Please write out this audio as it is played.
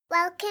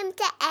Welcome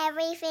to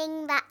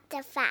Everything But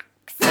the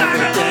Facts.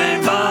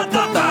 Everything but the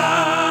With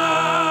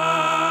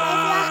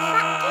your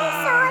factory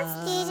sauce,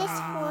 Judith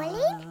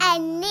Foley,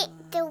 and Nick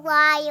the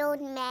Wild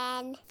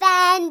Man,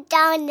 Van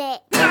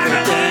Donnet.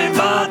 Everything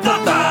but the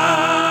facts.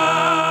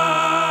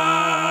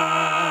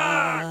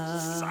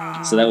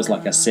 So that was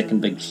like our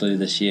second big flu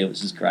this year,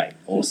 which is great.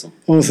 Awesome.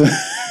 Awesome.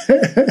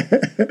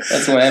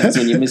 That's what happens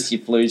when you miss your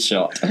flu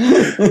shot.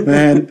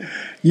 Man,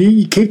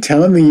 you keep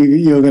telling me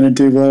you're going to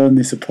do well in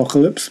this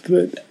apocalypse,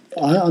 but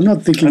I'm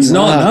not thinking It's you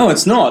not. are. No,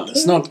 it's not.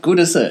 It's not good,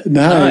 is it?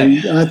 No,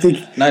 I think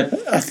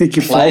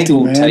you're Plague faulty,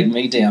 will man. take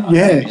me down. I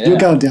Yeah, think, you're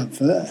going down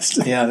first.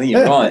 Yeah, I think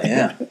you're right.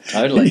 Yeah,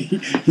 totally.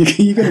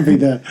 You're going to be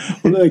the,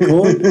 what do they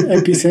call it,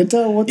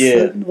 epicenter?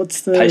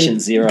 What's the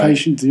Patient zero.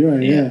 Patient zero.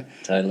 Yeah,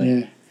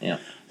 totally. Yeah.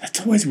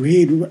 That's always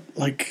weird.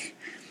 Like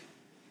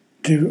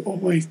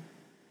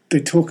they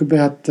talk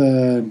about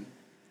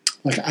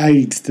like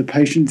AIDS. The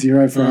patient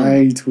zero for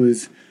AIDS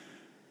was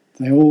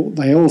they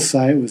all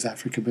say it was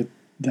Africa, but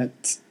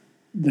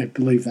they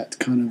believe that's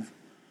kind of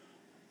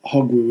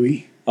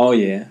hogwooey. Oh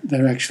yeah.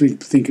 They actually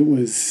think it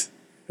was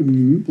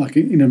like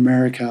in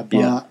America,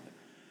 but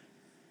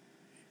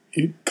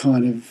it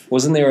kind of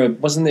wasn't there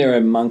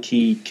a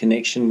monkey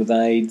connection with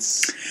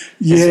AIDS?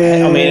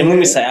 Yeah, I mean, and when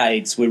we say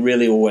AIDS, we're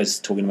really always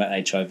talking about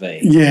HIV.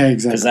 Yeah,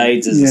 exactly. Because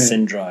AIDS is a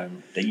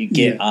syndrome that you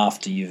get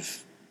after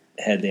you've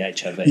had the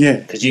HIV. Yeah.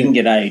 Because you can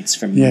get AIDS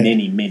from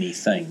many, many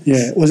things.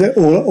 Yeah. Was it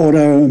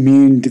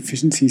autoimmune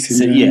deficiency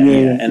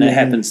syndrome? And it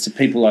happens to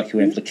people like who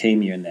have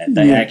leukemia and that.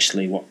 They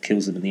actually, what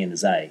kills them in the end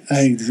is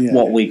AIDS.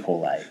 What we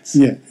call AIDS.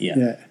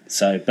 Yeah.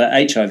 So, but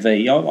HIV,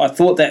 I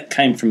thought that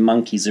came from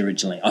monkeys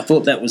originally. I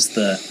thought that was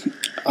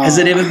has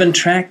it ever been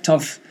tracked?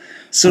 I've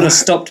sort of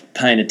stopped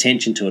paying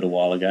attention to it a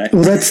while ago.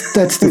 Well, that's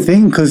the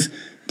thing, because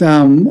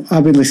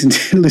I've been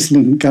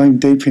listening, going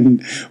deep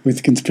in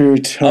with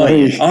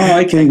conspiratory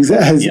things.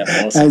 As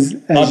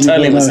I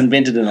totally was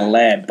invented in a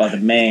lab by the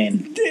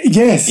man.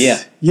 Yes.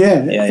 Yeah,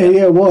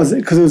 it was.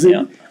 Because it was...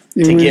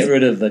 to get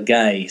rid of the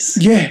gays.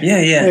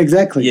 Yeah,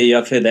 exactly. Yeah,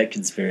 I've heard that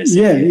conspiracy.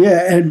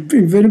 Yeah, and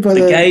invented by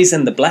the gays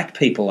and the black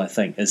people, I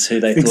think, is who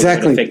they thought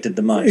it affected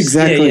the most.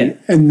 Exactly. Yeah.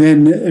 And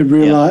then it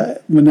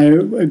realized when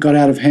they got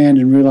out of hand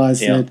and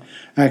realised that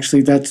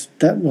actually that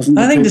wasn't.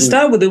 I think to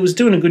start with, it was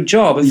doing a good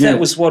job. If that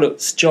was what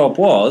its job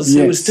was,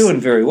 it was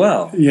doing very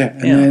well. Yeah,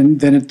 and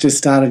then it just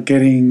started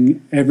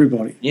getting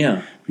everybody.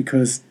 Yeah,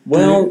 because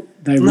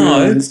they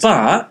realised,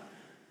 but.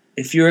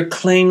 If you're a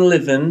clean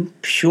living,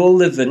 pure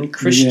living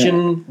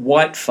Christian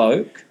white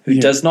folk who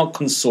does not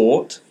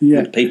consort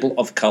with people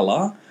of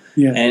colour,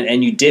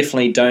 and you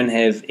definitely don't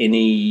have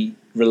any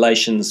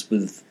relations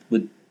with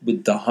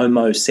the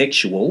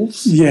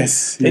homosexuals,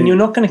 then you're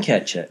not going to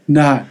catch it.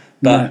 No.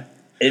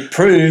 It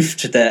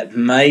proved that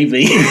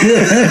maybe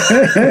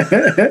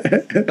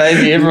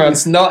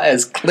everyone's not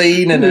as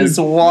clean and as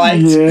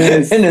white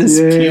and as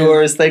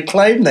pure as they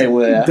claim they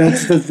were.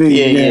 That's the thing.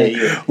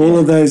 Yeah. All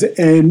of those,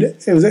 and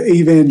it was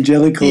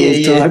evangelical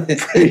type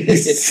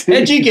priests.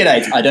 How'd you get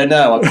AIDS? I don't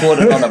know. I caught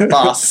it on a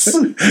bus.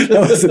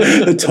 That was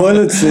a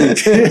toilet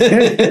seat.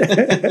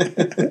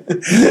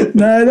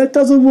 No, that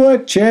doesn't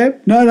work,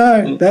 champ.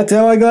 No, that's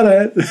how I got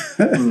it.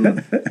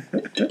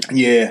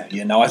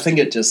 I think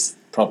it just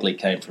probably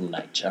came from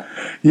nature.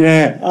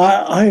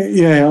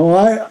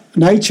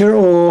 Nature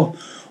or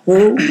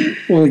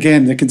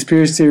again, the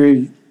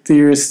conspiracy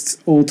theorists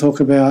all talk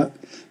about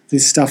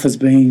this stuff as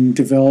being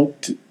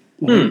developed,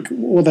 like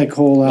what they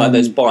call like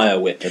those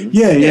bioweapons.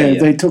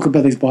 They talk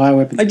about these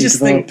bioweapons. I just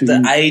think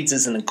that AIDS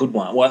isn't a good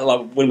one. Well,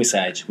 like when we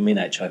say AIDS, we mean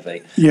HIV.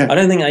 I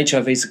don't think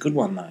HIV is a good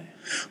one though.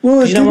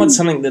 Well, you don't want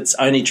something that's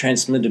only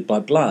transmitted by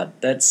blood.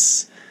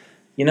 That's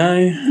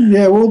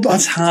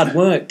it's hard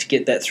work to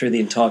get that through the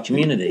entire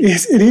community.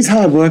 Yes, it is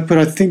hard work, but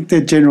I think the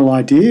general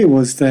idea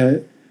was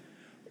that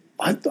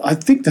I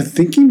think the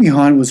thinking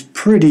behind it was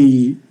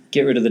pretty.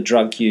 Get rid of the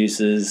drug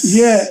users.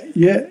 And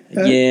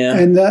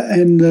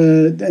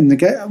the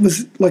guy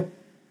was like,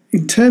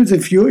 in terms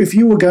of if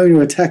you were going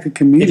to attack a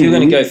community, if you're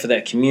going to go for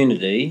that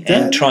community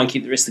and try and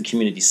keep the rest of the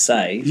community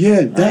safe,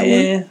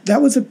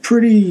 that was a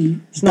pretty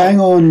bang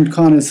on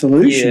kind of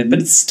solution. Yeah, but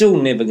it's still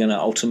never going to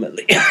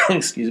ultimately,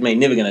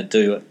 never going to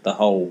do it the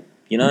whole,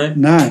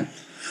 No.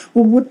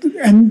 Well,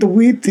 and the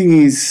weird thing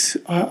is,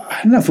 I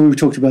don't know if we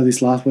talked about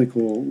this last week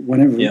or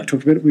whenever we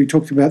talked about it. We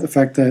talked about the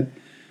fact that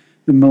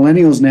the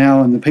millennials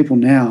now and the people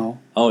now.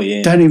 Don't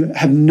even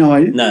have no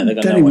idea. No, they've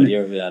got no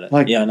idea about it.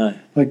 I know.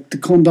 Like the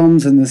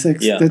condoms and the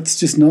sex, that's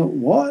just not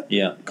what?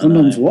 Yeah.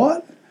 Condoms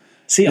what?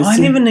 See, I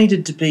never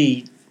needed to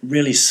be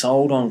really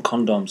sold on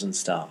condoms and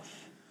stuff.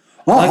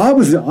 I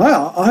was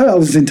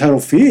in total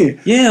fear.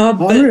 Yeah,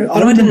 I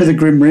remember the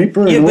Grim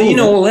Reaper. Yeah, but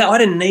all that. I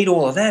didn't need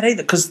all of that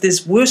either, because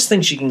there's worse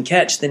things you can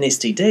catch than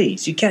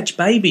STDs. You catch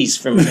babies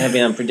from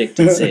having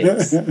unprotected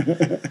sex.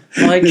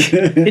 Like,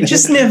 it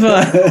just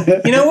never,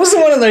 it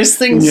wasn't one of those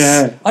things.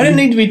 Yeah. I didn't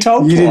need to be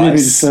told twice. You didn't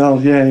need to tell,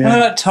 I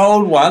got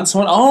told once. I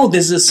went,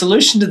 there's a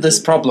solution to this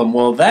problem.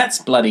 Well, that's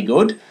bloody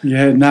good.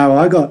 Yeah,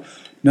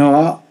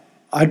 no,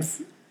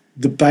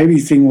 the baby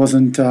thing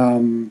wasn't...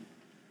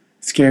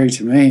 scary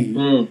to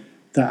me.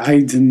 The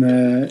AIDS and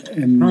they're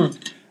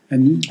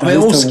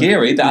all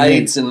scary. The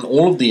AIDS and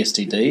all of the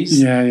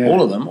STDs,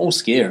 all of them, all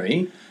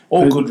scary.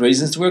 All good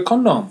reasons to wear a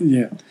condom.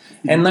 Yeah,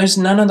 and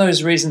none of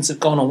those reasons have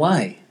gone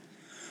away.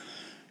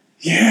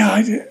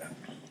 Yeah,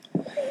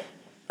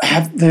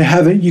 they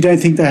haven't. You don't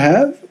think they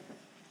have?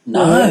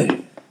 No.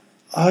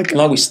 Like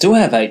we still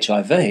have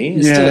HIV.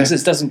 It still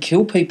exists. It doesn't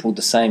kill people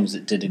the same as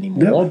it did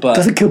anymore. No, but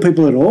does it kill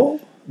people at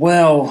all?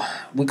 Well,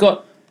 we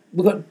got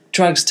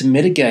drugs to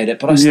mitigate it,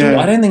 but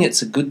I don't think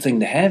it's a good thing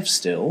to have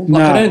still.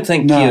 Like I don't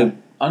think no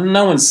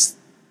one's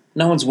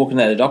walking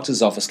out of the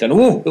doctor's office going,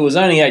 "Oh, it was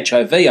only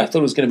HIV. I thought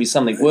it was going to be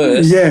something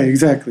worse." Yeah,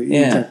 exactly.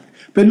 Yeah, exactly.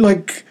 But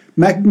like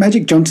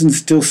Magic Johnson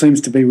still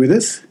seems to be with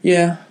us.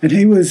 Yeah, and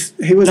he was.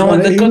 No,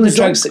 they've got the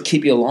drugs that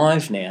keep you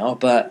alive now.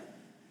 But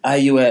are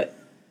you at?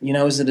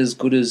 Is it as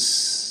good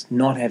as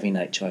not having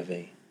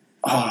HIV?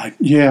 Oh,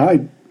 yeah,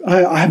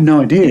 I have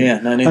no idea. Yeah,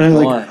 no, neither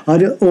do I.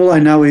 All I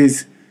know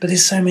is... But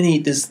there's so many...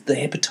 There's the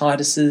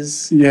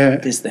hepatitises. Yeah.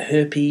 There's the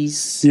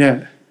herpes.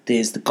 Yeah.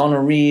 There's the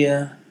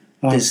gonorrhea.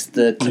 There's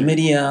the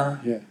chlamydia.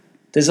 Yeah.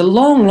 There's a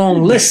long,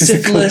 long list.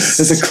 Syphilis.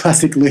 There's a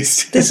classic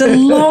list. There's a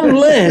long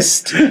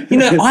list.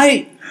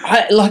 I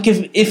like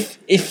if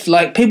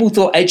like people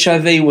thought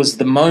HIV was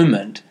the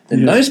moment...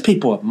 then those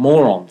people are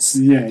morons.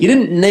 Yeah, you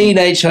didn't need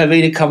HIV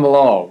to come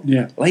along.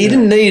 Yeah, you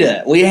didn't need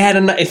it. We had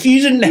if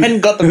you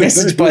hadn't got the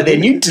message by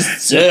then, you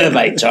deserve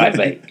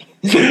HIV.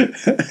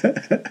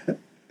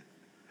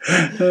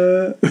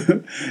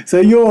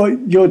 So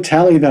your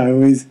tally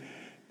though is.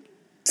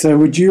 So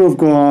would you have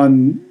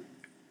gone?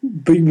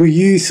 But were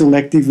you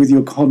selective with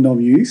your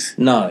condom use?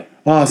 No.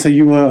 Oh, so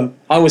you were.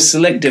 I was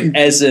selective,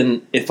 as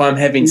in if I'm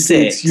having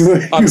sex,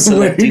 I'm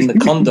selecting the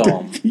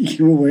condom.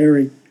 You were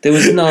wearing. There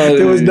was no.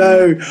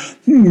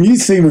 You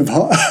seem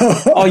hot.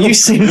 Oh, you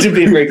seem to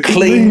be a very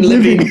clean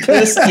living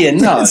person. Yeah,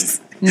 no.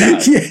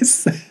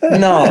 Yes.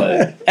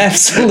 No,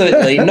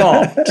 absolutely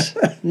not.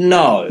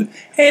 No.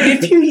 And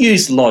if you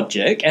use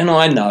logic, and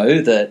I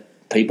know that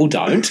people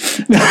don't,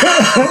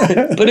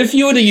 but if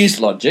you were to use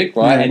logic,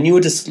 right, and you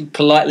were to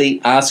politely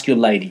ask your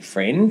lady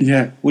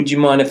friend, would you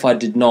mind if I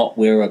did not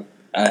wear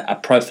a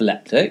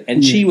prophylactic,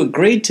 and she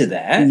agreed to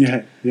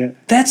that,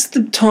 that's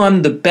the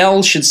time the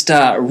bell should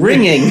start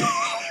ringing.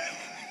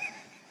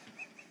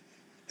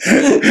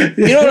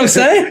 You know what I'm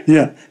saying?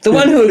 Yeah. The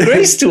one who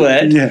agrees to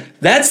it,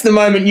 that's the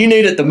moment you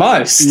need it the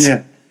most.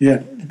 Yeah,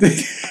 yeah.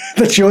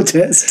 That's your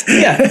test.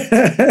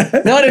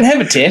 Yeah. No, I didn't have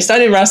a test. I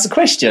never asked a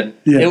question.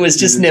 Yeah. It was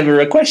just never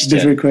a question.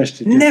 Never a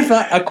question. Yeah.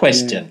 Never a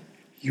question.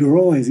 Yeah. You were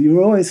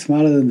always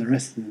smarter than the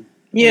rest of them.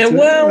 Yeah,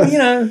 well,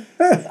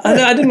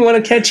 I didn't want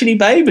to catch any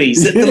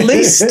babies. At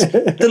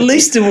the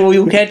least of all,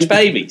 you'll catch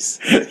babies.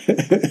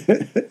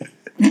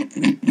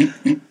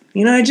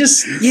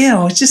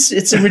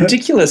 It's a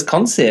ridiculous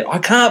concept. I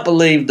can't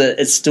believe that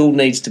it still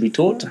needs to be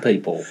taught to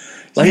people.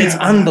 It's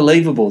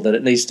unbelievable that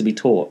it needs to be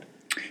taught.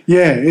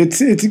 Yeah,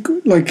 it's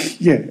like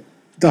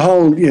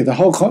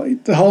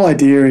the whole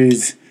idea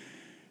is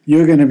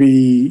you're going to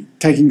be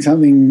taking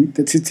something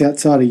that sits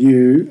outside of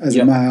you as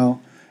a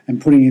male and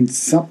putting in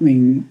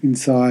something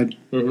inside.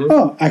 Mm-hmm.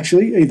 Oh,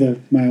 actually, either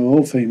male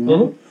or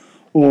female,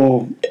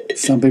 or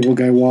some people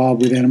go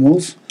wild with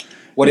animals.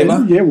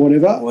 Whatever. Yeah,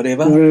 whatever.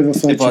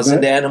 If I was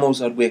into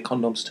animals, I'd wear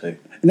condoms too.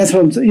 And that's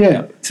what I'm saying.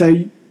 Yeah.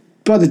 So,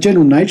 by the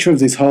general nature of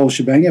this whole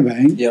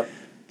shebang-a-bang,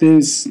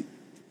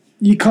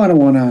 you kind of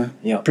want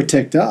to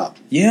protect up.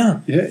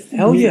 Yeah. Yeah.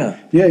 Hell yeah.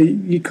 Yeah,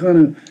 you kind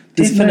of...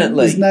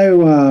 Definitely. There's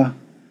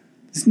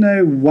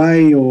no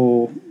way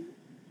or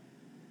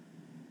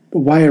a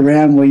way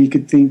around where you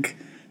could think,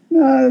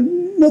 no,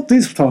 not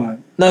this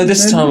time. No,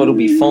 this time it'll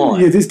be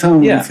fine. Yeah, this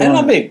time it'll be fine. And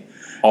I mean,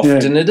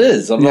 often it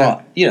is. I'm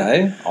not,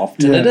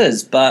 often it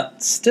is,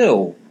 but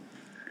still.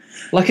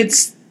 Like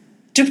it's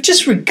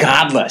just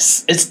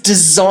regardless. It's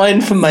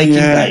designed for making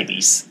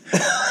babies.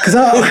 Because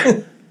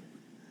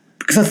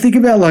I think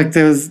about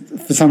there was,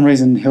 for some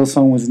reason,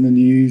 Hillsong was in the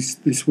news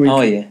this week.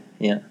 Oh, yeah,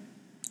 yeah.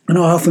 And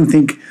I often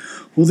think,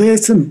 well,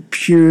 there's some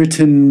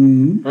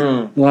Puritan,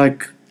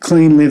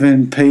 clean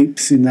living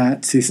peeps in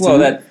that system. Well,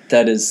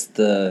 that is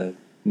the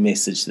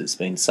message that's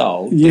been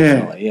sold. Yeah.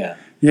 Definitely,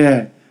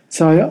 Yeah.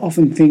 So I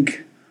often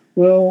think,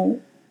 well,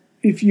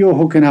 if you're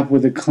hooking up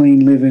with a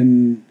clean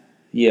living,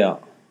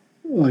 lady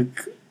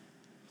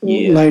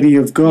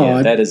of God.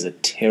 Yeah, that is a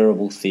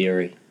terrible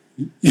theory.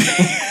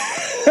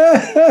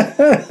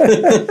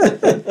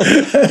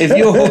 If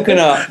you're hooking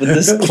up with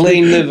this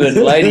clean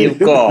living lady of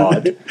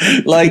God,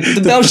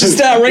 the bell should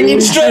start ringing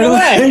straight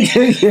away.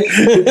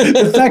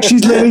 The fact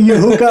she's letting you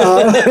hook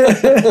up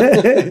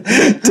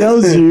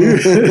tells you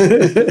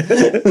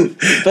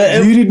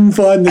you didn't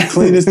find the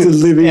cleanest of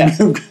living. Yeah.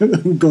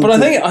 But I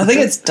think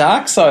it's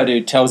Darkside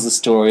who tells the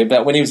story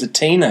about when he was a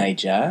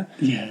teenager.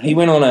 Yeah. He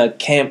went on a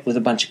camp with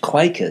a bunch of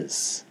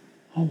Quakers.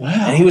 Oh wow!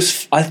 And he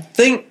was, I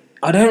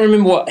don't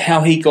remember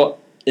how he got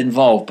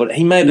involved, but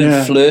he may have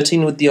been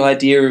flirting with the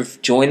idea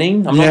of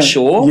joining. I'm not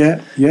sure.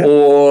 Yeah.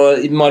 Or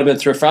it might have been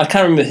through a friend. I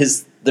can't remember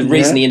the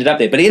reason he ended up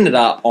there, but he ended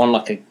up on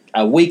a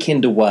a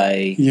weekend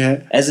away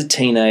Yeah. as a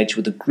teenage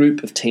with a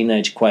group of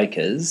teenage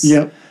Quakers.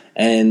 Yep.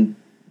 And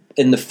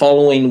in the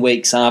following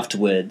weeks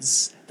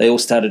afterwards, they all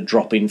started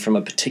dropping from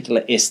a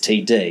particular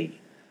STD.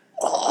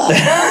 Oh,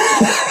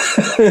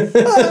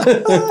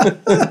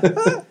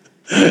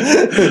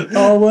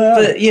 wow.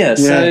 But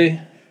so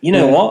you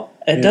know what?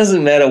 It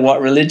doesn't matter what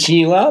religion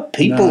you are.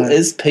 People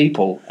is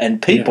people, and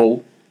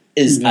people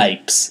is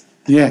apes.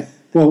 Yeah.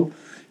 Well,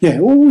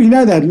 we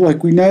know that.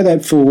 Like, we know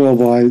that full well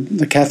by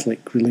the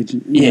Catholic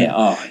religion.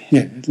 Yeah.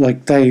 Yeah.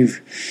 Like, they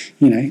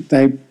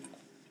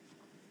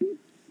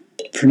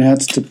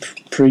pronounce to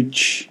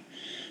preach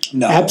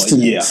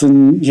abstinence,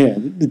 and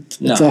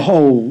it's a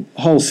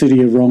whole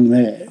city of wrong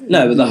there.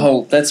 No,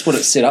 but that's what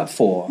it's set up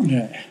for.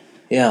 Yeah.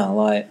 Yeah,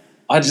 like,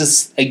 I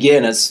just,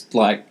 again, it's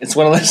like, it's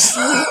one of those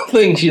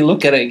things you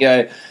look at it and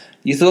go,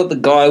 you thought the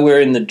guy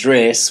wearing the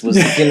dress was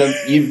you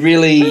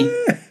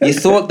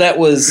thought that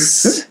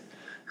was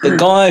the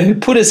guy who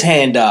put his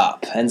hand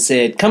up and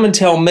said, come and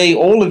tell me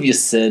all of your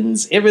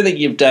sins, everything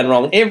you've done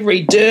wrong,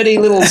 every dirty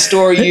little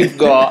story you've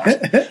got,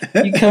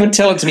 you come and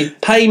tell it to me,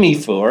 pay me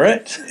for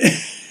it,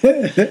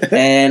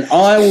 and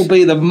I will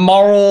be the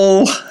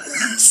moral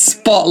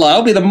spotlight,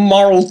 I'll be the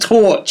moral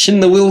torch in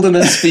the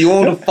wilderness for you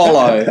all to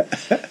follow.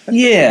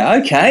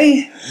 Yeah,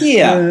 okay.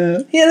 Yeah.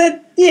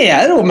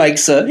 That all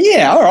makes sense.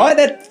 Yeah, all right.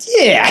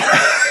 Yeah.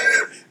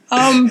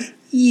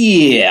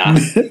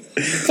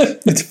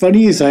 It's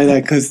funny you say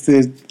that, because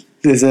there's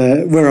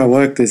where I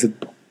work, there's a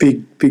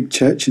big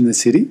church in the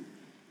city.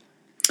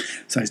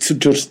 So it's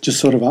just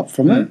sort of up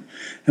from it.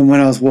 And when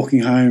I was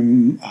walking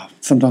home,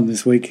 sometime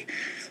this week,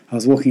 I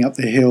was walking up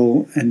the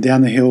hill, and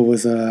down the hill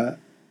was the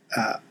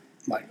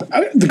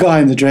guy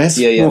in the dress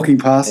walking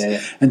past,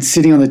 and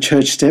sitting on the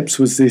church steps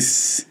was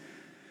this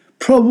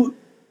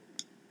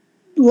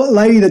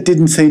lady that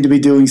didn't seem to be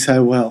doing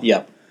so well.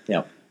 Yeah.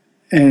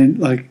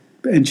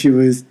 And she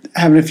was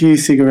having a few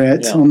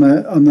cigarettes on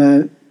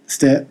the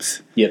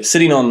steps. Yep,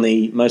 sitting on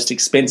the most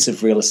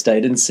expensive real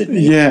estate in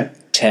Sydney. Yeah.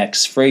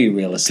 Tax-free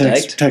real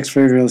estate.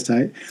 Tax-free real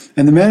estate.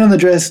 And the man on the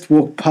dress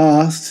walked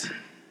past.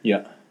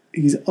 Yeah.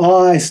 His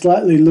eye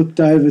slightly looked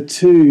over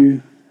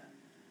to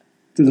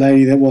the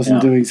lady that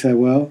wasn't doing so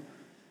well,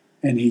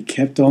 and he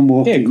kept on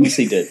walking. Yeah, of course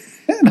he did.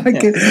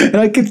 and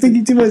I kept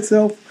thinking to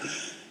myself,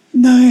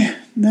 no,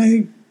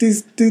 there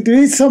is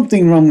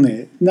something wrong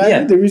there.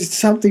 There is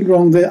something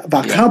wrong there,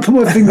 but I can't put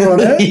my finger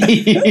on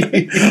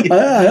it.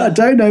 I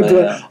don't know,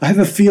 but I have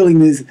a feeling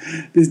there's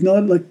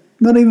not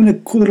even a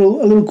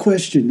little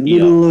question,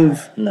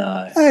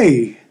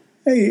 hey,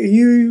 are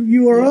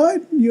you all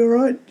right? You all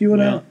right? Do you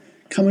want to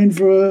come in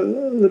for a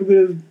little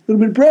bit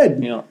of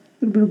bread? Yeah, a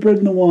little bit of bread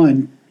and a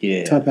wine.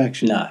 Yeah, type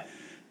action.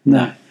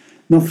 No,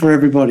 not for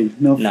everybody.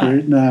 No.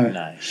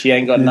 She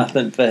ain't got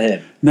nothing for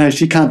him. No,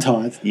 she can't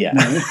tithe. Yeah,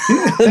 no.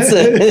 That's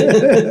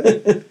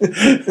it.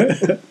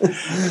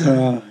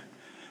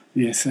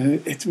 So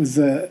it was.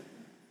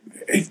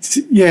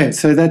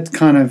 So that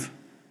kind of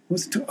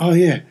was.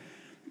 The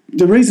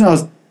reason I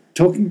was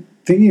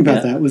thinking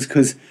about that was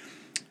because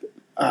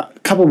a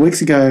couple of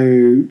weeks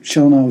ago,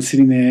 Shell and I were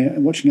sitting there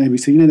watching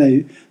ABC. You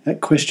know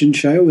that question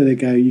show where they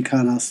go, "You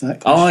can't ask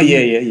that question." Oh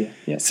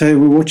yeah. So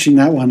we're watching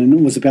that one, and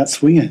it was about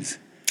swingers.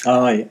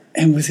 Oh yeah.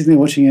 And we're sitting there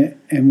watching it,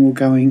 and we're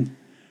going.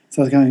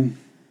 So I was going,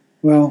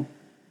 well,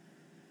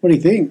 what do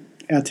you think?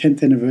 Our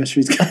 10th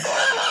anniversary is coming.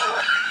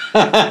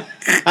 You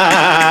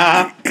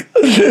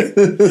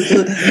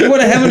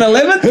want to have an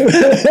 11th?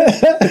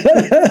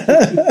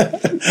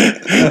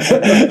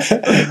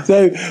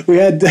 So we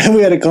had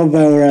a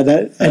convo around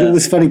that, and it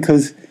was funny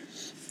because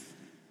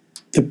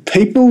the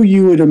people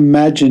you would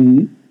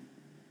imagine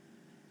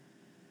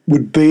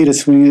would be at a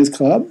swingers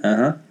club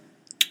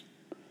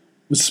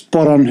was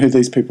spot on who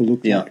these people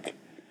looked like.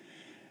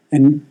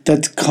 And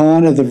that's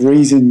kind of the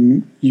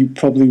reason you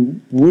probably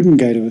wouldn't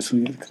go to a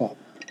swingers club.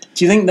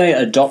 Do you think they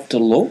adopt a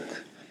look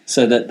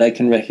so that they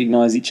can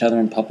recognise each other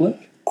in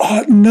public?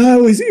 Oh,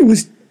 no, it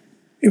was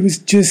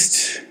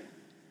just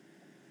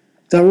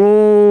they were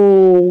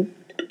all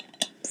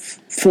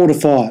 4 to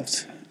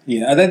 5s.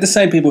 Yeah, are they the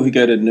same people who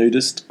go to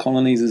nudist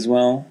colonies as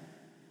well?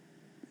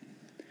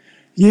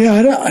 Yeah,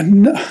 I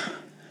don't know.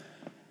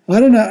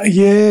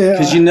 Yeah,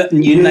 because you're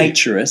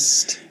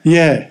naturist.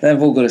 Yeah,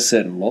 they've all got a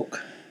certain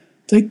look.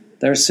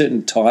 They're a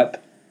certain type.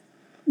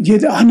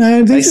 Yeah, I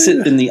know. They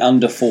sit in the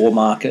under 4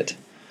 market.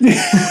 Yeah,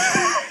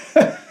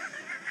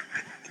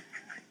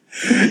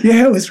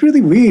 it was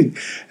really weird,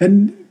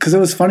 and because it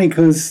was funny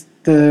because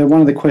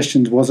one of the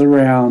questions was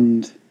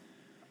around,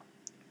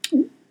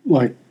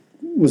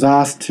 was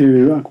asked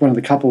to one of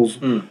the couples,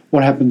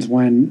 what happens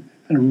when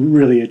a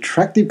really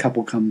attractive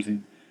couple comes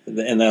in,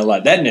 and they're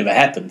like, that never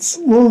happens.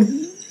 Well,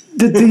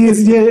 the thing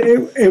is,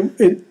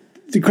 the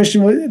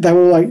question was, they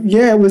were like,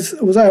 it was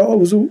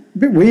a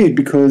bit weird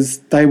because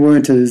they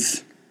weren't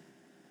as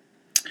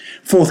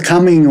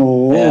forthcoming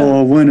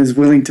or weren't as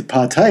willing to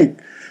partake.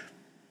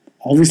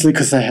 Obviously,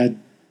 because they had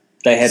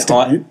They had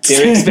high,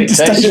 their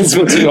expectations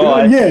were too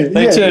high. Yeah,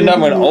 They turned up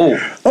and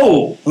went,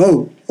 oh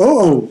dear.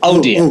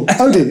 Oh dear.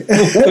 Come to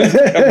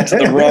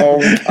the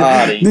wrong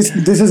party.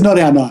 This is not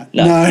our night.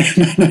 No.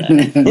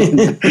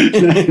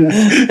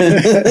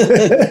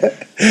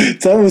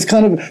 So it was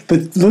kind of,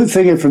 but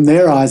looking at it from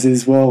their eyes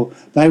is, well,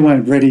 they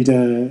weren't ready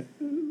to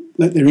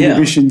let their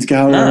inhibitions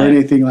go or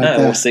anything like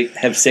that. Or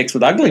have sex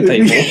with ugly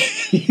people.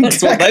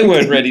 That's what they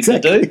weren't ready to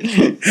do.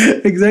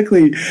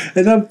 Exactly.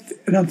 And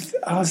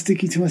I was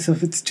thinking to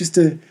myself, it's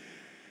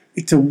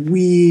a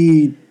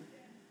weird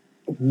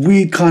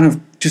kind of,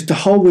 just a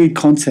whole weird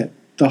concept.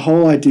 The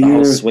whole idea. The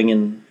whole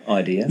swinging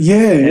idea.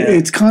 Yeah,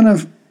 it's kind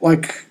of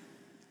like,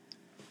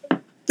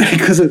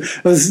 because it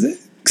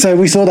was, so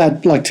we saw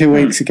that like 2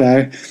 weeks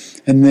ago,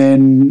 and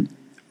then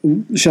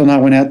Michelle and I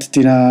went out to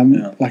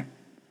dinner like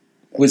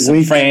with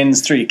some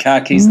friends, threw your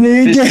car keys.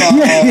 Guess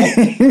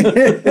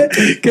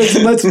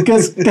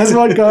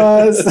what,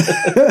 guys?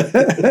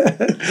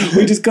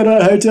 We just got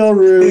a hotel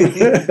room,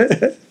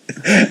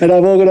 and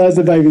I've organised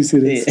the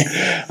babysitters.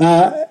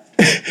 Yeah.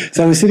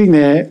 So we're sitting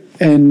there,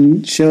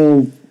 and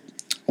Shell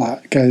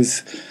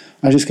goes,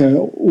 I just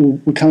go,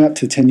 we're coming up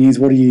to 10 years.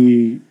 What do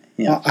you...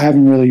 Yeah. I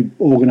haven't really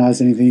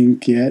organised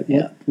anything yet.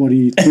 What do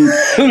you think?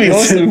 It would be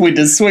awesome if we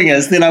did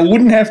swingers. Then I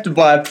wouldn't have to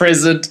buy a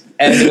present,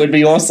 and it would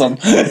be awesome.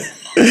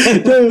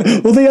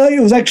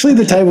 It was actually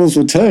the tables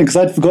were turned because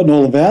I'd forgotten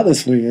all about the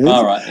swingers.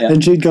 Oh, right, yeah.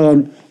 And she'd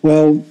gone,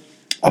 well,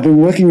 I've been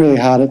working really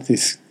hard at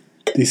this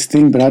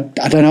thing, but I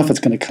don't know if it's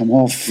going to come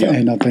off. Yeah.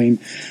 And I've been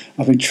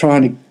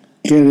trying to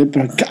get it,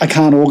 but I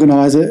can't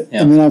organise it.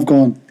 Yeah. And then I've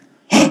gone,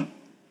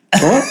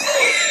 what?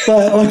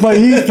 Like my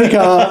ears pick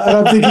up, and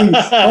I'm thinking,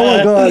 oh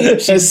my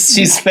god,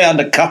 she's found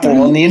a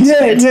couple on the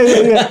internet.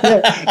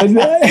 Yeah. And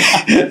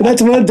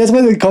that's where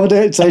the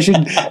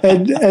conversation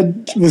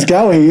and was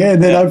going,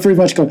 and then I'm pretty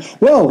much going,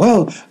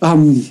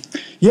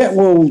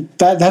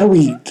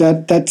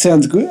 that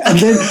sounds good,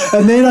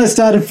 and then I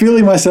started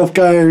feeling myself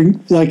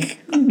going like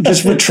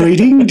just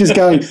retreating, just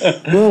going,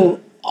 well,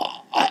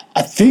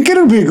 I think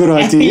it'll be a good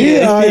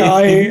idea.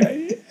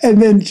 And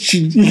then you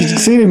could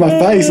see it in my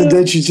face, and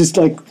then she just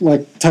like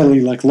totally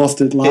like lost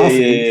it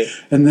laughing. Yeah.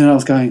 And then I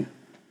was going,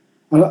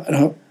 I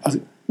was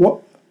like,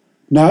 what?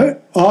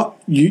 No,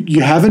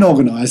 you haven't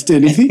organised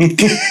anything.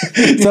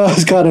 So I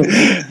was kind of,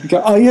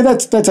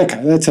 that's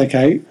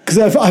okay.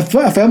 Because I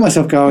found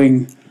myself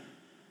going,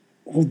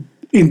 well,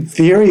 in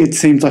theory, it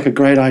seems like a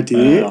great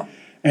idea,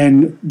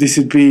 and this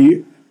would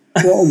be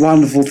what a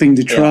wonderful thing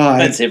to try.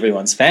 That's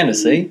everyone's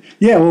fantasy.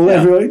 Yeah, well,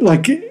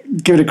 everyone give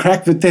it a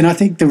crack, but then I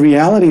think the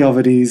reality of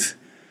it is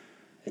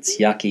it's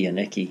yucky and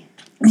icky.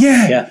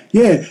 Yeah,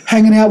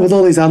 hanging out with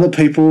all these other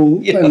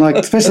people, and like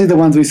especially the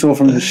ones we saw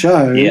from the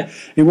show. Yeah,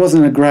 it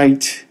wasn't a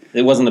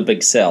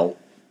big sell.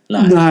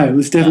 No, it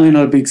was definitely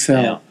not a big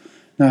sell. Yeah.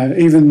 No,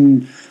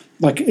 even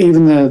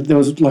there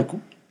was like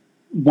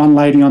one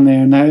lady on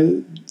there,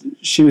 and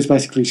she was a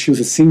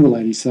single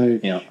lady. So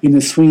in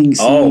the swinging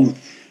scene.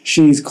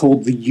 She's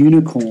called the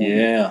unicorn.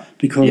 Yeah.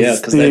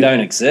 Because they don't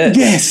exist.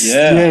 Yes.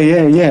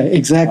 Yeah,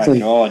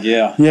 exactly. Oh my God,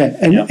 yeah. Yeah,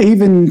 and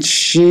even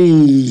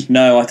she...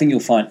 No, I think you'll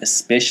find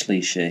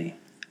especially she.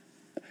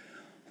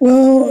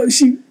 Well,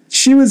 she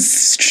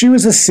was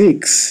a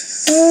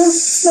 6.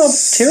 It's not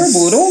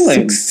terrible at all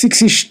then.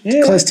 6-ish,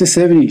 close to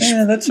 7-ish.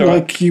 Yeah, that's all right.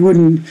 Like you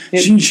wouldn't...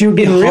 She would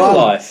be in real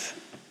life,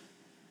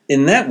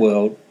 in that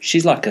world,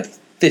 she's like a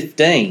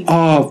 15.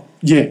 Oh,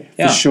 yeah.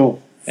 For sure.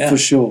 Yeah, for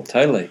sure.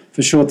 Totally.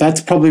 For sure. That's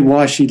probably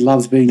why she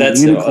loves being a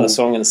unicorn. That's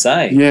what I'm going to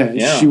say.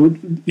 Yeah. She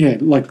would,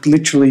 like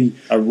literally.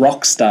 A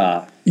rock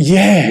star.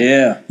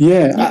 Yeah.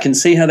 You can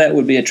see how that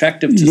would be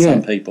attractive to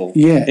some people.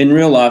 Yeah. In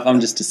real life, I'm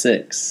just a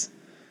 6.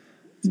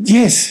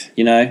 Yes.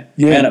 You know?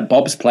 Yeah. Down at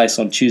Bob's place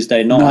on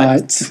Tuesday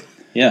night.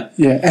 Yeah.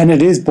 Yeah, and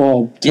it is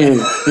Bob too.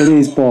 Yeah. It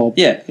is Bob.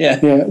 Yeah.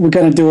 We're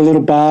going to do a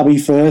little Barbie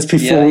first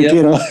before we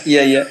get on.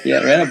 Yeah.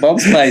 Around at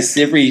Bob's place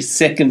every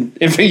second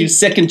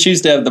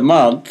Tuesday of the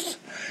month.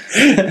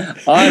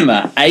 I'm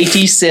a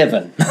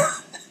 87.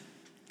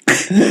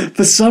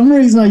 For some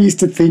reason, I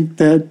used to think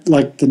that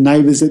like the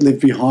neighbours that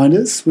lived behind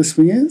us were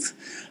swingers,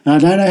 and I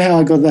don't know how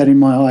I got that in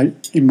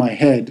my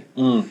head.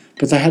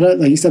 But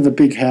they used to have a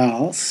big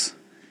house,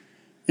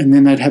 and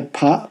then they'd have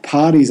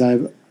parties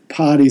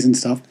and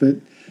stuff. But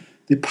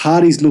the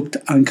parties looked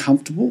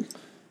uncomfortable.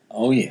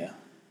 Oh yeah,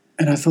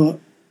 and I thought.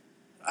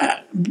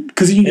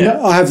 Because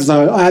I have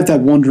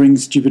that wandering,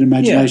 stupid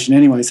imagination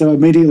anyway. So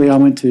immediately I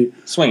went to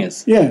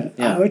swingers. Yeah.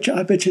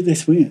 I bet you they're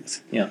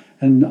swingers. Yeah,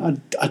 and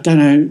I don't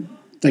know.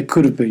 They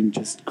could have been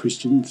just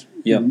Christians.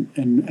 Yeah,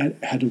 and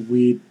had a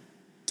weird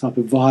type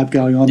of vibe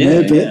going on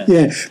there. But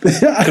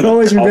but I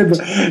always remember.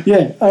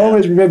 Yeah, I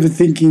always remember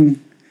thinking,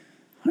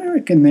 I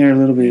reckon they're a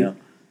little bit.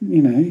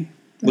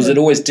 Was it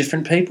always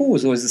different people?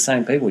 Was it always the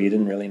same people? You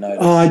didn't really notice?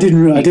 Oh, I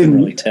didn't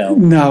really tell.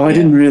 No, I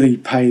didn't really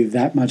pay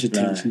that much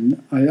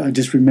attention. No. I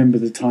just remember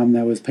the time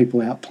there was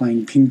people out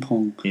playing ping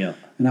pong. Yeah.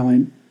 And I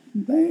went,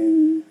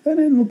 they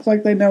don't look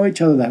like they know each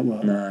other that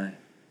well. No.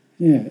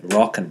 Yeah.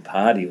 Rock and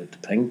party with the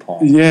ping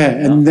pong. Yeah,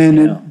 and then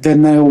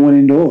they all went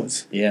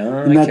indoors.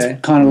 Yeah, and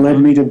that's kind of led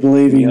me to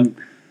believing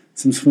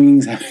some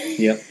swinging's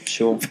Yep,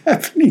 sure.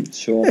 happening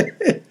Sure.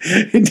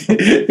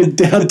 in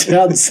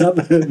downtown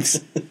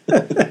suburbs.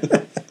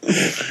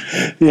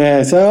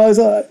 Yeah, so I was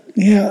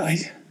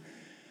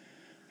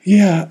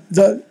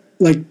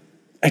like,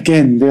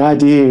 again, the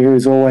idea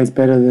is always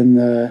better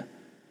than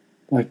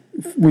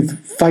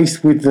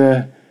faced with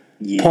the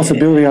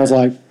possibility. I was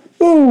like,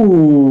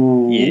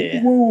 oh,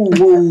 Yeah.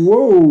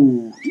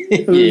 whoa.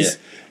 It was,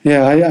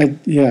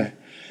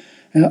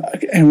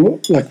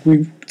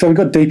 So we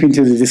got deep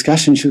into the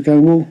discussion. She was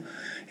going, well,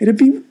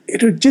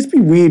 it'd just be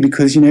weird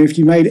because, if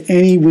you made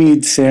any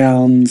weird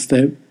sounds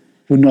that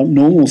were not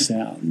normal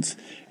sounds,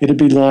 it'd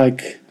be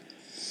like,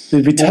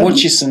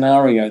 What's your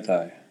scenario,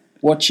 though?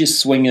 What's your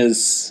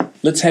swingers?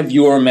 Let's have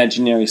your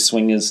imaginary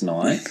swingers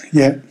night.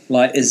 Yeah.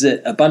 Like, is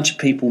it a bunch of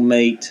people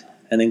meet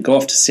and then go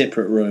off to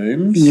separate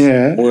rooms?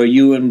 Yeah. Or are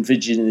you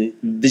envisioning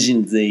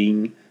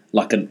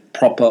like a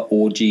proper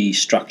orgy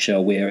structure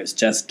where it's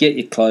just get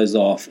your clothes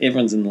off,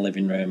 everyone's in the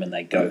living room and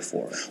they go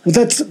for it? Well,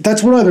 that's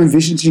what I'm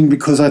envisioning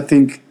because I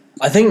think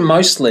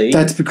mostly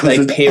that's because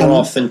they pair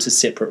off into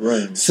separate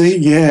rooms. See,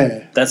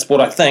 yeah. That's what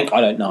I think.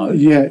 I don't know.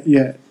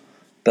 Yeah.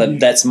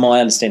 But that's my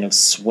understanding of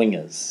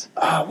swingers.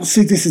 Well,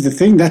 see, this is the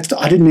thing. I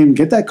didn't even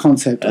get that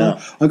concept. Oh.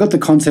 I got the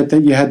concept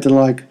that you had to,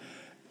 like,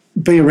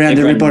 be around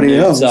Everyone everybody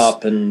moves else.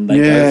 up and they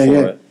go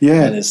for it.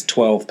 Yeah. And there's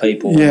 12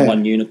 people Yeah. and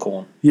one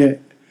unicorn. Yeah.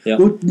 Yeah.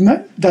 Well,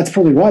 that's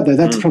probably right, though.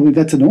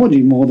 That's an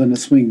orgy more than a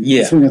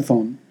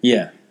swing-a-thon.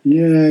 Yeah.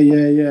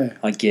 Yeah.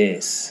 I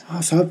guess.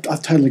 Oh, so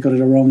I've totally got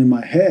it wrong in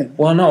my head.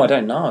 Well, no, I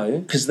don't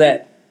know because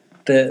the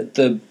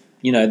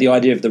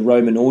idea of the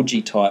Roman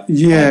orgy type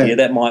idea,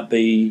 that might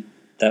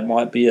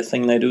be a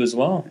thing they do as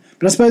well.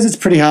 But I suppose it's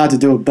pretty hard to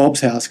do at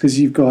Bob's house because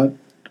you've got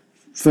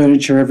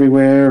furniture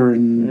everywhere,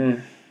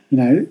 and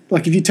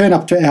like if you turn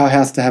up to our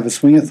house to have a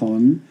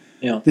swing-a-thon,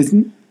 there's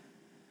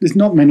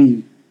not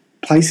many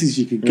places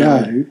you could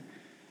go,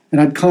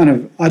 and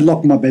I'd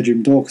lock my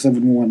bedroom door because I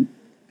wouldn't want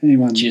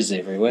anyone jizz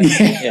everywhere.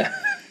 Yeah.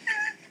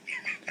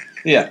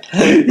 Yeah.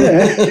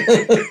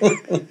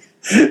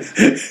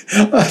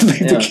 I'd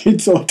leave the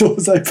kids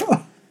outdoors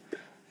open.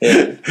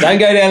 Yeah. Don't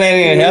go down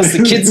any house.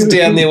 The kids are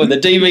down there with the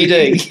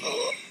DVD.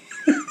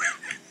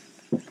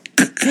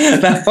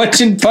 They're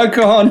watching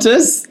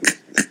Pocahontas.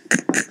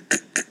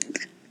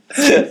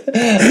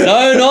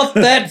 No, not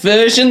that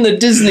version, the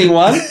Disney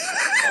one.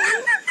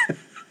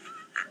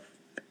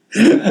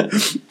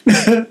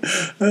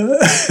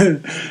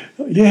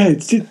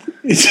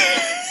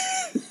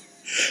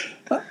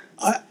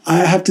 I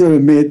have to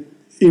admit,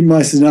 in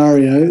my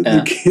scenario,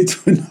 the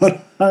kids were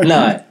not home.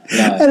 No.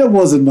 And it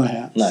wasn't my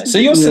house. No. So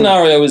your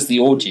scenario is the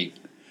orgy.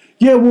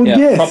 Yeah, well,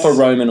 yes. Proper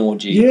Roman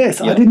orgy. Yes,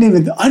 Yep. I didn't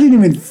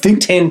even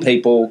think. 10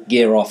 people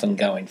gear off and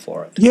going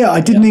for it. Yeah,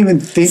 I didn't even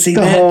think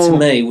to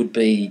me would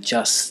be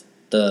just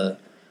the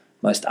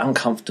most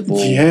uncomfortable,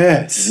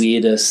 weirdest.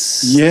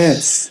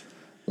 Yes.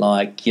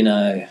 Like,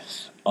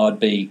 I'd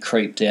be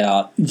creeped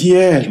out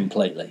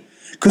completely.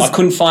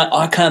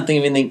 I can't think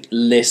of anything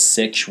less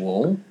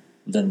sexual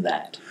than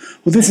that.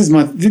 Well, this is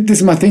my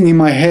thing in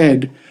my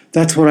head.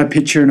 That's what I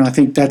picture, and I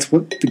think that's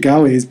what the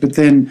go is. But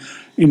then,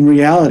 in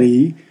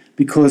reality,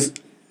 because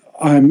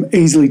I'm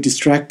easily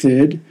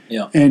distracted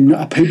and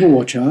a people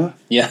watcher,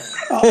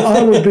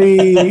 I would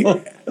be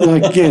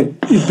like, it'd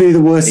be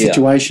the worst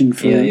situation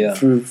for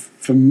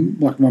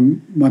like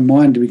my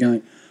mind to be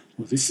going,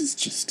 well, this is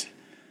just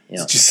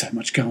there's just so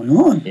much going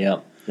on. Yeah,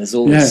 there's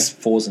all these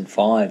 4s and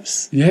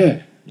 5s.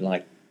 Yeah,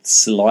 like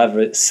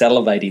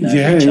salivating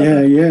over each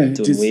other,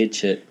 doing weird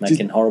shit,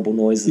 making horrible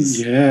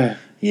noises. I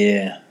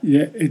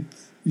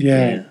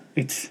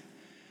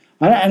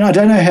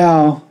don't know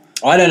how.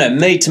 I don't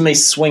know. To me,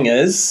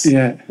 swingers.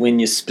 When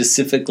you're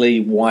specifically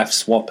wife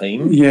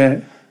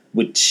swapping.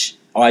 Which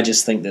I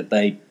just think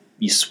that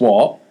you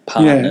swap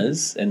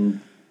partners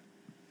and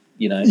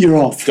you're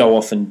off. Go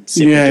off in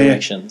separate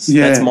directions.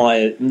 That's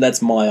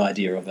my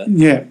idea of it.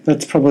 Yeah,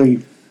 that's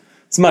probably.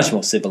 It's much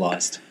more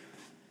civilized.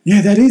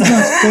 Yeah, that is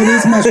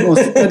much more.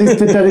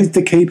 That is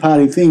the key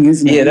party thing,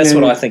 isn't it? Yeah, that's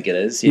what I think it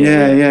is.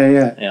 Yeah.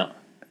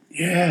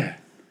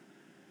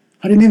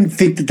 I didn't even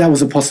think that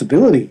was a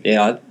possibility.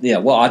 Well,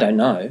 I don't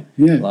know.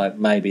 Yeah. Like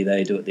maybe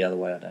they do it the other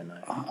way. I don't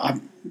know.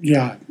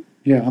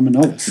 I'm a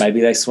novice.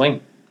 Maybe they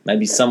swing.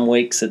 Maybe some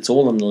weeks it's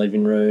all in the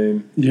living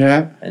room.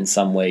 Yeah. And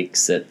some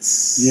weeks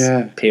it's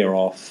pair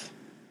off.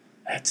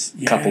 That's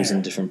couples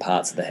in different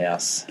parts of the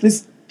house.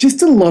 There's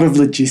just a lot of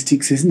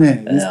logistics, isn't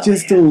there?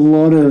 There's a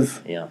lot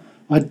of. Yeah.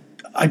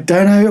 I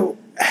don't know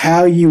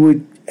how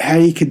you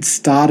could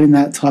start in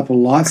that type of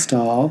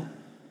lifestyle.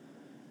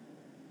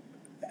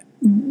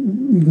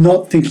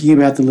 Not thinking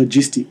about the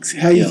logistics,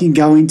 how you can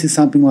go into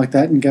something like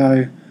that and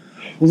go,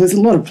 well, there's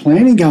a lot of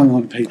planning going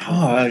on, people.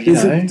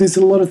 There's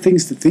a lot of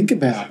things to think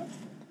about.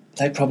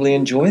 They probably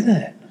enjoy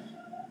that.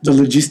 The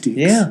logistics.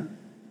 Yeah.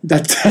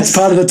 That's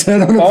part of the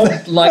turn on.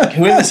 Bob, like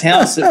whoever's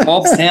house at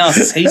Bob's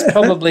house,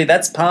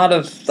 that's part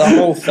of the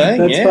whole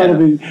thing. That's part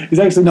of it. He's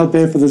actually not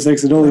there for the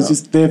sex at all. He's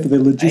just there for the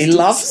logistics. He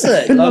loves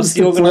it. He loves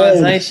the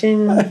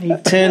organisation. He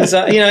turns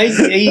up. He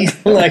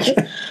like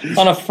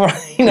on a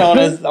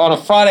on a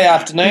Friday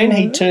afternoon.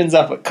 He turns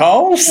up at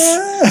Coles.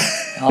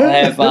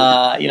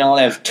 I'll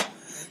have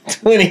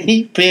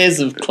 20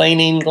 pairs of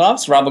cleaning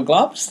gloves, rubber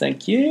gloves.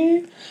 Thank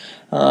you.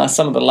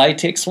 Some of the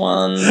latex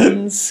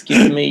ones.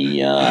 Give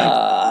me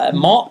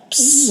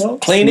mops,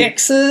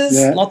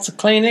 Kleenexes, lots of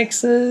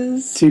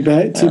Kleenexes. Two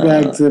bags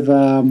of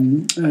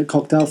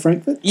cocktail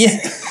Frankfurt. Yeah.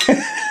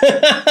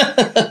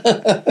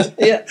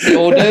 Yeah, the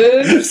hors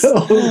d'oeuvres,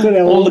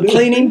 all the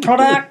cleaning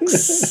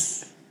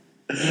products.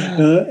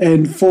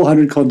 And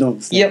 400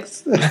 condoms. Yep.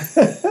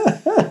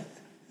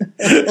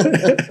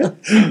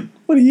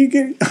 What are you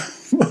getting?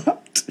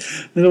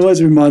 It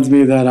always reminds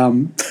me of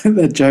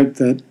that joke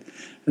that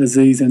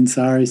Aziz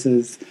Ansari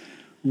says,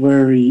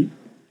 where he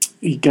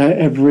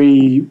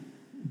every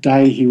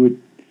day he would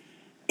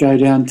go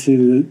down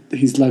to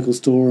his local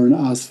store and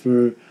ask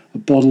for a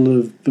bottle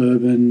of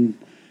bourbon,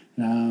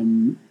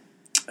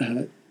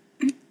 a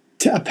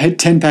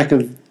 10-pack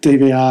of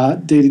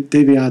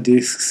DVR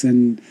discs,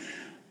 and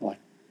like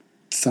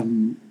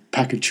some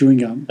pack of chewing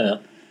gum. Yeah.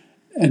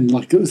 And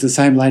like it was the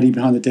same lady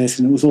behind the desk,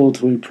 and it was all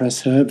to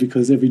impress her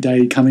because every day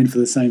he'd come in for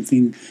the same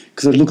thing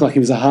because it looked like he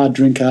was a hard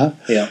drinker.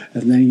 Yeah.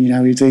 And then, he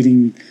was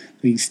eating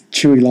these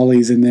chewy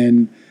lollies, and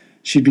then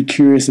she'd be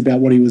curious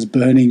about what he was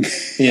burning.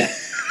 Yeah.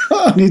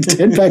 On his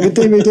 10-pack of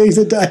DVDs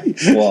a day.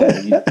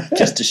 Well, you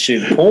just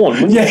assume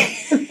porn, wouldn't you?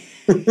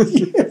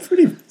 Yeah,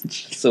 pretty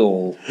much. That's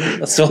all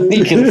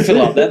you can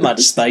fill up that much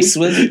space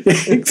with.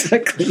 Yeah,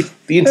 exactly.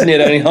 The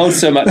internet only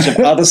holds so much of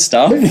other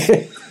stuff.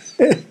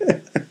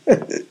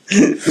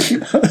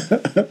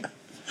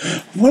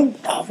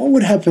 What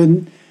would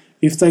happen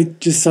if they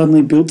just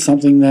suddenly built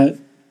something that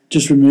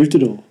just removed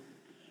it all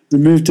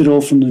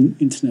from the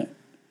internet?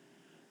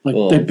 Like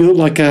they built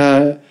like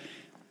a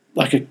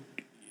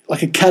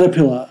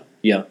caterpillar.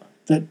 Yeah.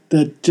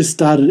 That just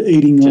started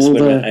eating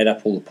ate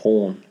up all the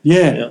porn.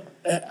 Yeah.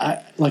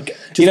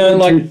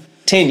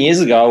 10 years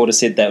ago, I would have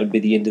said that would be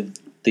the end of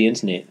the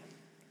internet.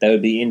 That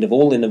would be the end of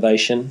all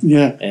innovation.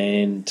 Yeah.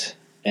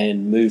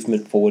 And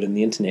movement forward in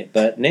the internet.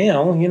 But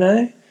now,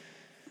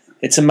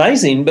 it's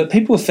amazing, but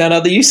people have found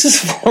other uses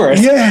for it.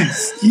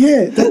 Yes,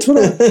 yeah, that's what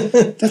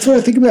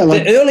I think about.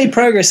 Like, the early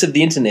progress of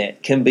the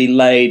internet can be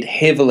laid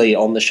heavily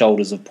on the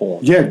shoulders of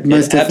porn. Yeah,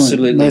 most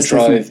definitely. Absolutely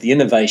drove the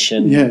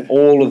innovation,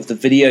 all of the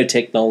video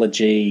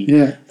technology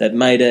that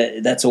made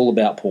it. That's all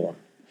about porn.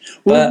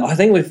 But I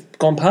think we've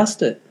gone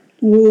past it.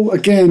 Well,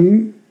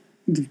 again,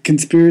 the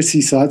conspiracy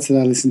sites that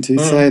I listen to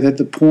say that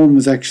the porn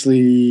was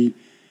actually...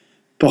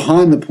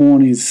 Behind the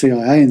porn is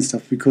CIA and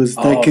stuff because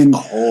they can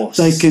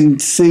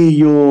see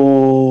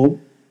your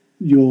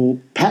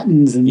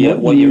patterns and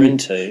what you're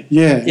into.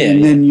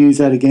 And then use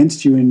that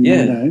against you in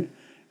the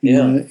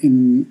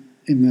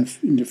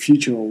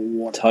future or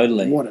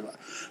whatever.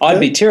 I'd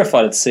be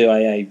terrified of the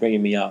CIA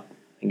bringing me up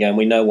and going,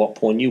 "We know what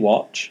porn you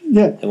watch, and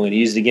we're going to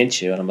use it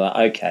against you." And I'm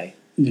like, "Okay,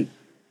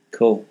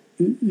 cool."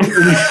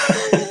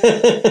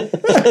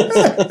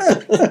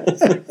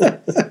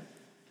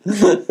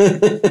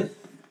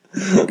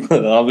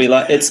 I'll be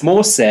like, it's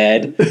more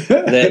sad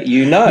that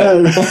you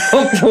know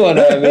what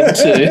I'm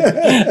into,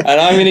 and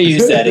I'm going to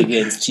use that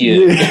against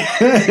you.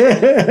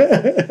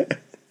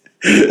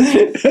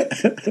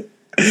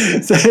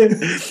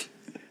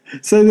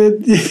 So that.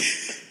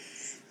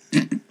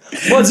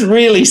 What's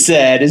really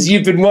sad is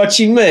you've been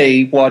watching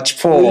me watch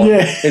porn.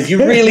 Yeah. If you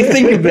really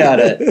think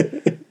about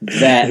it,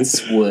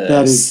 that's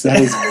worse.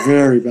 That is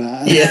very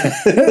bad. Yeah.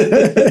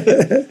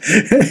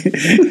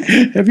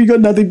 Have you got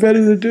nothing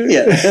better to do?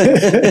 Yeah.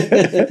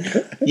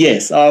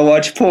 Yes, I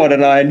watch porn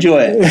and I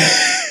enjoy it.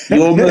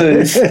 Your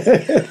move.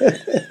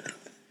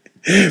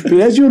 But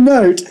as you'll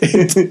note,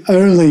 it's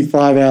only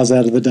 5 hours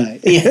out of the day.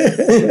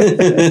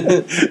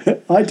 Yeah.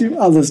 I do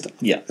other stuff.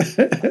 Yeah.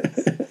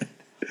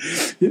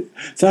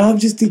 So I'm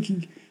just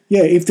thinking,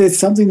 if there's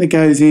something that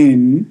goes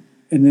in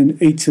and then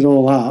eats it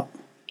all up,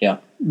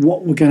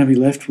 what we're going to be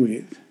left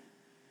with.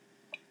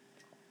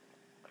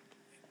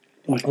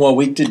 Well,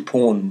 we did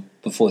porn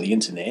before the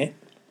internet.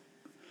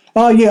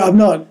 Oh, yeah,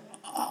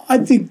 I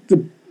think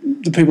the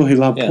people who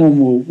love porn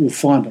will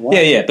find a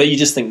way. Yeah, but you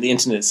just think the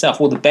internet itself,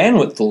 the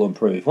bandwidth will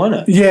improve, won't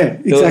it? Yeah,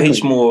 exactly. There'll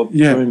be more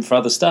room for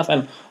other stuff.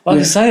 And like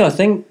I say, I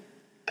think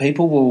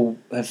people will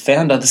have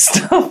found other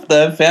stuff.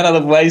 They've found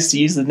other ways to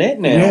use the net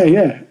now.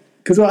 Yeah.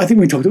 Because I think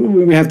we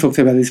have talked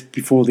about this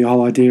before, the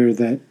whole idea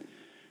that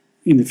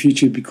in the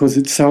future, because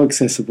it's so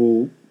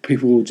accessible,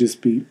 people will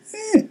just be,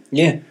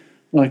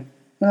 like,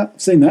 I've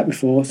seen that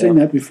before,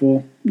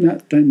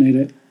 no, don't need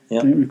it,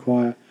 don't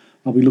require,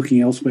 I'll be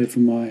looking elsewhere for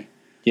my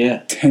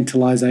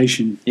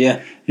tantalization. Yeah.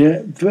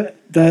 Yeah, but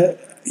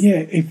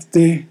if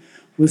there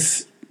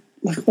was,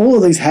 like, all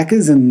of these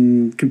hackers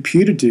and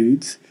computer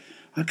dudes,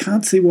 I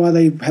can't see why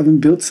they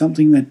haven't built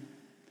something that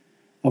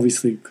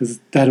obviously, because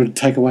that would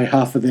take away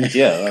half of their...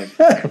 Yeah.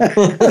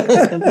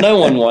 No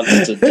one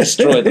wants to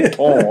destroy the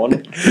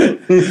porn.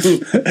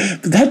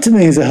 But that to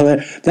me is a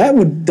hilarious... That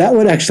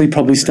would actually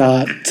probably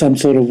start some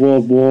sort of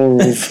world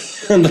war of...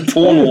 The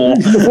porn war.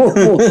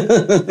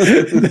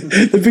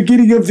 The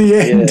beginning of the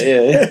end.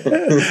 Yeah.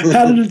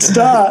 How did it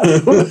start?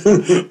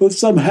 With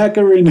some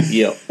hacker in...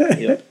 Yep.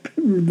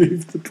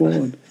 Remove the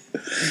porn.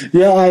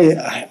 Yeah,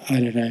 I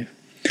don't know.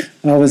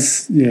 I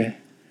was... Yeah.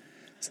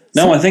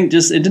 No, I think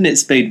just internet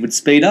speed would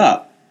speed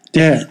up.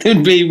 Yeah.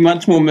 There'd be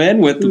much more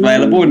bandwidth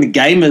available, and the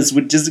gamers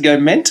would just go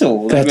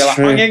mental. They'd be like,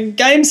 true. I can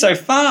game so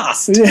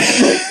fast.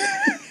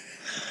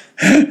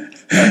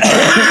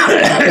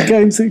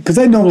 Games, because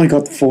they normally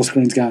got the 4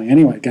 screens going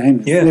anyway,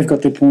 gamers. Yeah. They've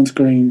got their porn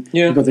screen,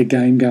 they've got their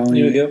game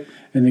going,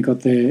 and they've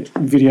got their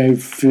video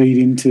feed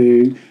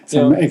into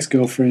some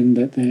ex-girlfriend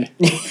that they're...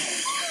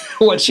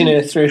 Watching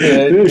her through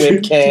her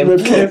webcam.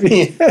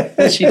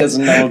 She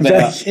doesn't know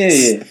about.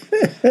 Yeah.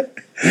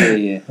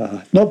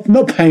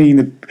 Not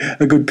painting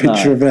a good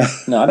picture about...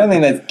 No, I don't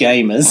think that's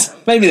gamers.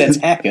 Maybe that's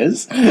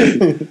hackers.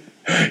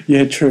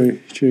 Yeah, true.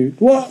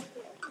 Well,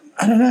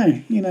 I don't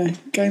know.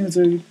 Gamers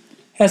are...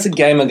 How's a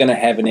gamer going to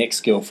have an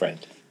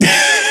ex-girlfriend?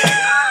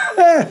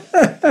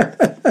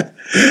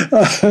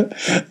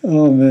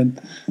 Oh, man.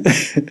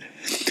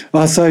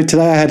 So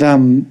today I had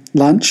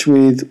lunch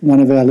with one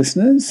of our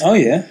listeners. Oh,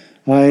 yeah.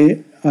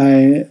 I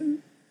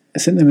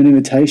sent them an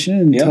invitation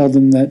and told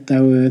them that they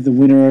were the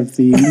winner of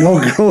the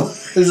inaugural...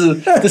 This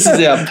is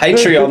our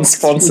Patreon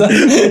sponsor.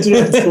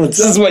 This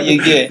is what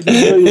you get.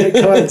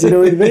 Come on, dinner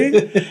with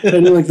me.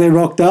 And they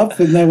rocked up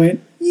and they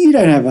went, "You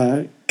don't have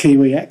a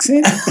Kiwi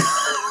accent."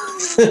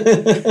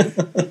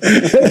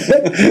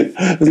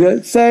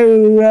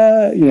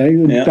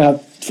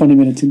 About 20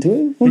 minutes into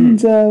it,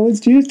 when's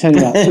Jude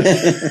turning up?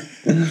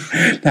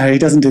 No, he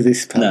doesn't do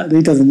this part. No.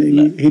 He doesn't meet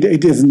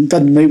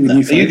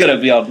with you. You've got to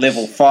be on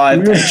level 5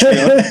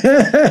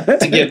 Patreon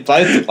to get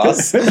both of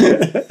us.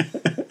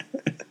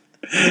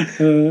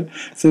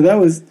 So that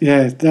was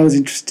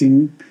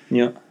interesting.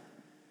 Yeah,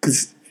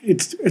 because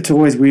it's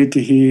always weird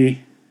to hear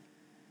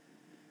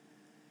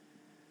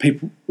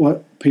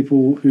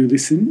people who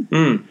listen,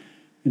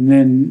 and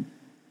then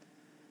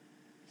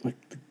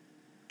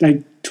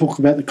they talk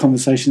about the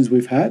conversations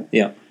we've had.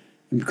 Yeah,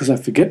 and because I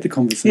forget the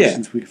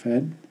conversations we've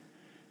had,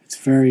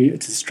 it's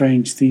a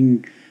strange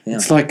thing. Yeah.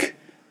 It's like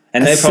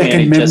and a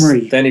second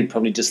memory. They only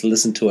probably just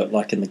listen to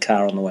it in the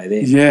car on the way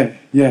there.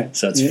 Yeah.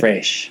 So it's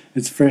fresh.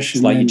 It's fresh.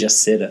 It's like you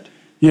just said it.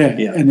 Yeah.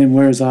 And then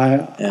whereas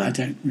I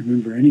don't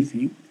remember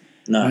anything.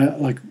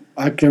 No.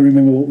 I can't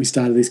remember what we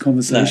started this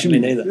conversation. No,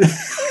 me neither.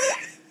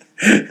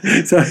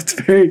 So it's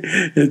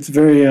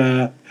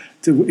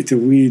a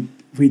weird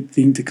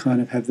thing to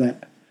kind of have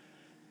that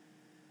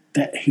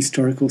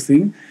historical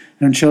thing.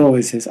 And Michelle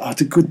always says, "Oh,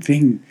 it's a good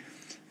thing.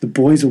 The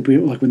boys will be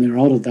when they're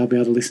older, they'll be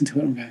able to listen to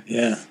it." And go,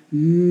 yeah,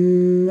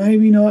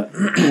 maybe not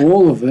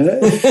all of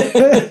it.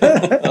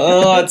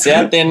 Oh, it's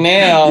out there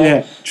now.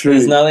 Yeah, true.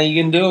 There's nothing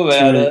you can do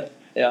about it.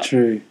 Yeah,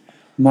 true.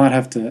 Might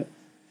have to,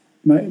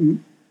 at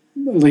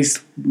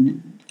least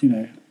till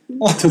they're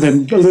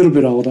a little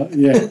bit older.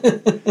 Yeah,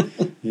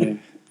 yeah.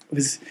 But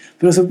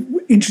it was an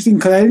interesting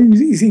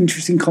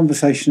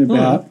conversation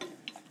about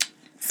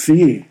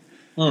fear,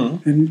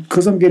 and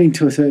because I'm getting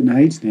to a certain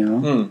age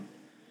now.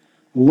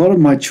 A lot of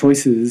my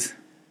choices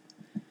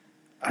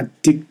are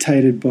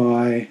dictated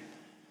by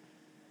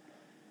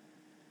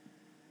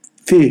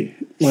fear.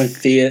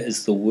 Fear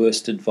is the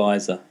worst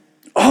advisor.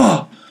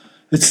 Oh,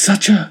 it's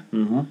such a...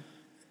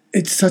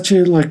 It's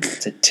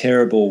a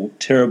terrible,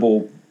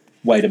 terrible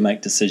way to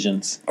make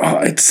decisions. Oh,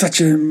 it's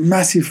such a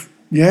massive...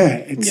 Yeah,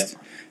 it's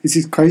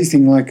this crazy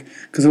thing,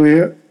 because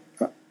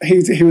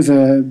he was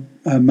a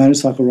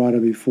motorcycle rider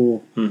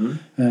before.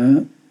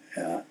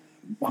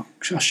 I'll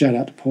shout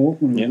out to Paul,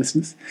 one of the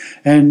listeners.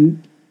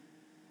 And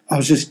I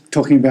was just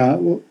talking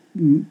about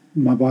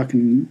my bike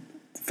and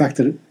the fact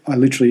that I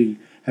literally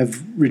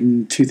have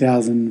ridden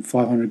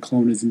 2,500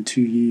 kilometres in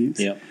 2 years.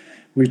 Yeah.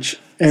 Which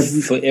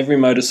for every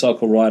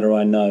motorcycle rider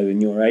I know in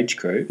your age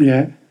group,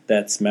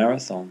 that's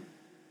marathon.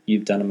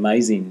 You've done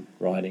amazing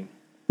riding.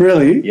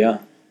 Really? Yeah.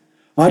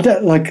 I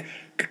don't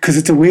because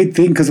it's a weird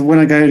thing. Because when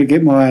I go to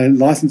get my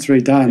license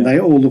redone, they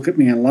all look at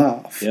me and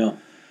laugh. Yeah.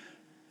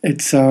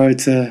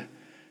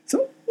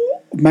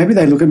 Maybe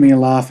they look at me and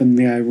laugh and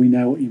go, "We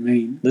know what you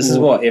mean." This is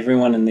what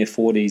everyone in their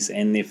 40s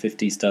and their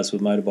 50s does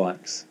with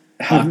motorbikes.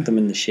 Park them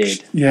in the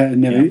shed. Yeah,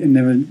 and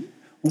never.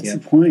 What's the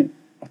point?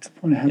 What's the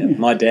point of having it?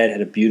 My dad had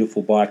a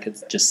beautiful bike.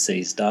 It's just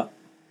seized up.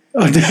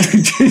 Oh,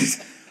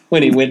 jeez.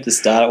 When he went to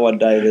start it one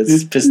day,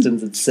 his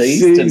pistons had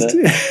seized and it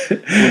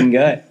wouldn't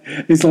go.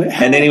 It's like,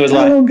 and then he was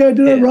how long ago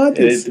did I ride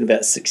this? It's been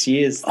about 6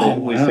 years that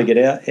we figured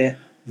out. Yeah.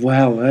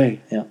 Wow, eh?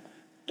 Yeah.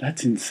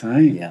 That's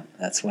insane. Yeah,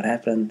 that's what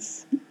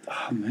happens.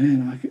 Oh,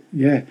 man.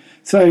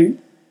 So,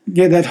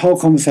 that whole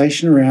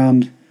conversation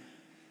around,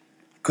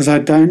 because I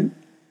try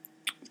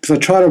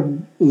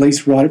to at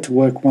least ride it to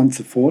work once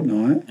a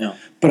fortnight,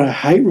 but I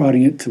hate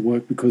riding it to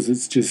work because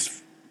it's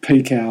just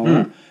peak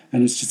hour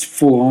and it's just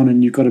full on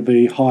and you've got to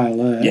be high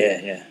alert.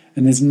 Yeah.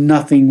 and there's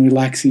nothing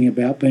relaxing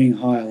about being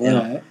high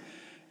alert. Yeah.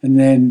 And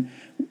then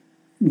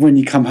when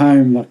you come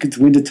home, like it's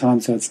winter time,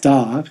 so it's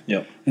dark,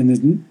 Yep.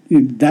 and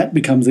that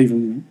becomes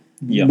even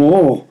Yep.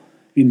 more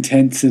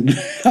intense and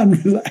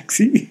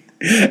unrelaxing,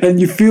 and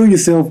you feel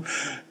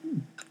yourself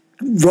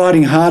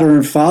riding harder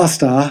and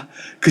faster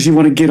because you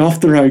want to get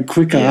off the road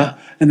quicker, Yeah.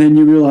 and then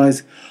you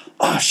realise,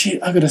 oh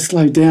shit, I've got to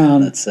slow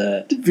down That's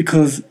it.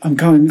 because I'm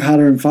going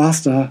harder and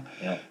faster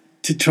Yeah.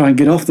 to try and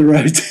get off the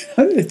road.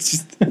 It's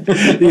just,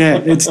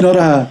 it's not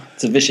a...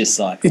 It's a vicious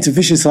cycle. It's a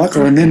vicious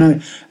cycle. And then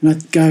I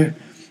go...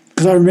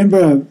 Because I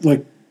remember,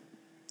 like...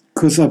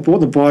 Because I bought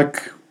the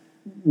bike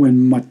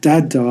when my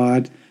dad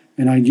died,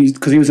 and I used...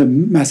 Because he was a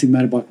massive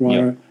motorbike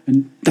rider, Yep.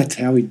 and that's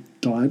how he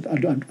died.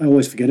 I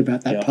always forget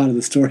about that Yep. part of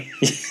the story.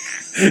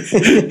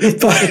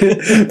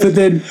 but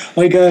then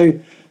I go...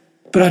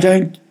 But I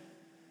don't...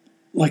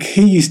 Like,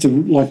 he used to,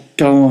 like,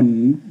 go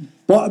on...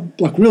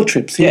 Like real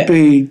trips.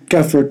 He'd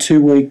go for a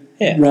 2-week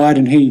ride,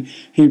 and he'd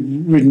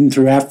ridden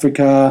through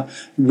Africa,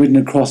 ridden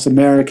across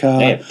America.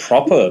 Yeah,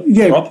 proper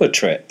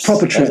trips.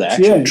 Proper Those trips, are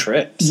actual yeah.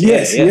 trips.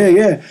 Yes,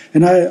 yeah.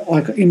 And I,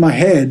 like, in my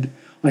head,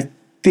 I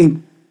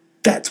think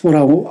that's what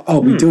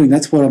I'll be doing.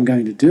 That's what I'm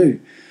going to do.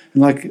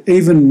 And, like,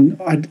 even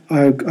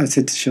I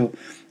said to Shell,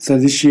 so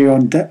this year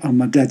on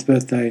my dad's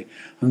birthday,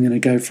 I'm going to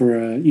go for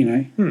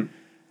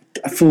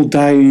a full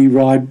day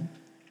ride.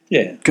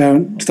 Yeah. Go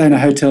and stay in a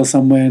hotel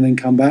somewhere and then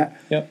come back.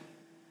 Yep.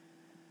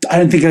 I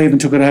don't think I even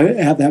took it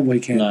out that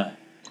weekend. No.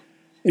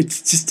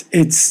 It's just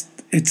it's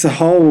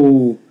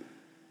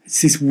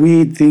this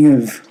weird thing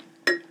of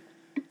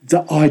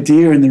the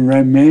idea and the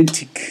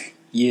romantic.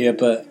 Yeah,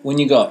 but when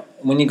you got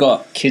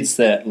kids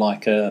that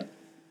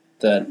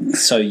that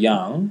so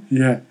young,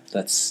 Yeah.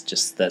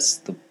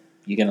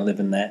 you're going to live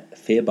in that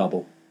fear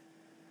bubble.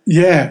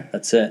 Yeah.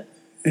 That's it.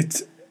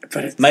 It's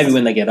Maybe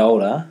when they get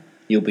older,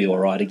 you'll be all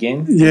right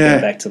again. Yeah.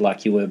 Go back to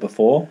like you were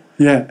before.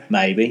 Yeah.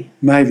 Maybe,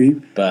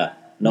 but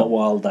not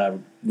while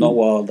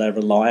they're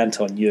reliant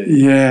on you.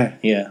 yeah.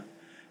 Yeah.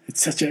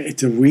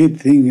 It's a weird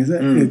thing,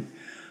 isn't it?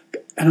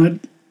 And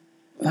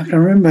I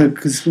remember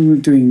because we were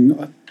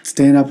doing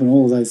stand up and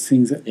all of those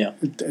things that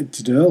I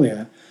did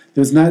earlier.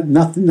 There was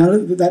nothing. None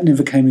of that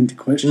never came into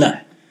question. No.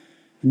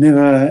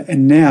 Never.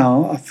 And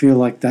now I feel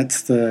like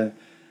that's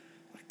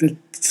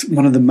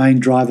one of the main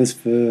drivers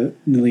for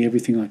nearly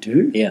everything I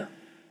do. Yeah.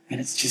 And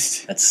it's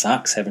just... It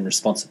sucks having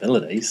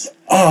responsibilities.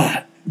 Oh,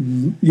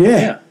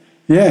 yeah.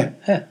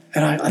 And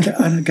I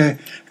don't go...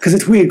 Because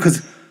it's weird,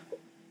 because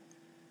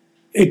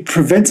it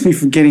prevents me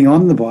from getting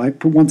on the bike,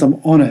 but once I'm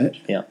on it,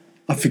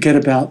 I forget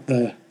about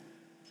the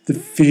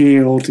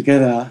fear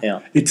altogether. Yeah.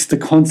 It's the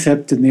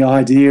concept and the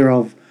idea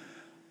of,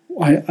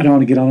 I don't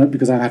want to get on it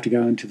because I have to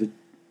go into the,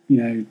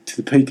 to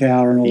the peak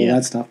hour and all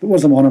that stuff. But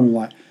once I'm on it, I'm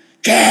like,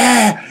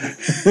 yeah,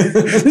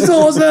 it's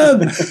awesome.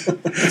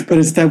 But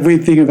it's that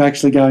weird thing of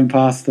actually going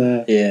past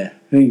the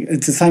thing.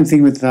 It's the same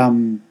thing with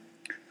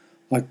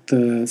like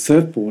the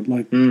surfboard.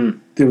 Like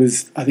there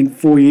was, I think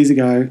 4 years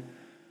ago,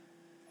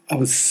 I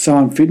was so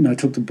unfit and I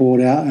took the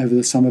board out over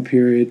the summer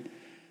period,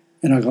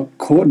 and I got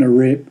caught in a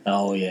rip.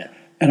 Oh yeah.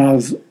 And I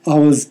was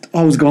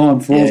gone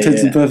for all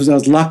intents and purposes. I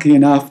was lucky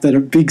enough that a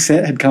big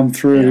set had come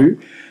through,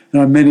 and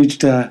I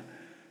managed to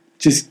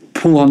just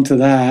pull onto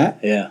that.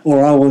 Yeah.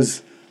 Or I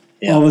was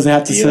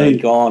out to sea.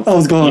 Gone. I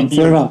was gone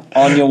forever.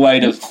 On your way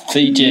to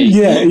Fiji.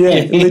 Yeah,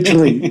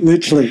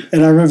 literally.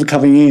 And I remember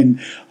coming in,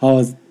 I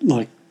was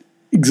like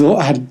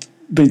exhausted. I had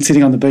been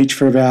sitting on the beach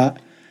for about,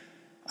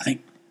 I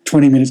think,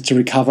 20 minutes to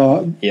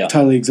recover. Yeah.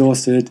 Totally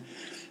exhausted.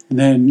 And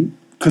then,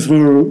 because we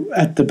were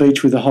at the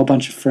beach with a whole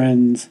bunch of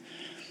friends,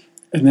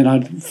 and then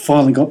I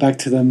finally got back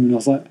to them, and I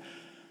was like,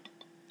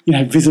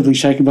 visibly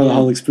shaken by the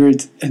whole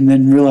experience, and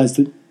then realised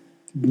that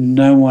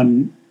no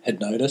one had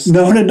noticed.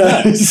 No one had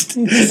noticed.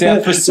 He's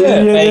out for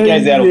surf. He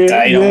goes out all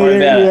day. Don't worry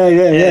about it.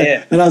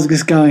 Yeah. And I was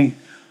just going,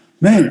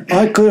 man,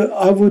 they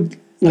would.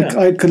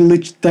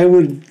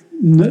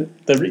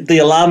 The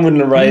alarm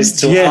wouldn't have raised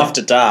till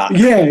after dark.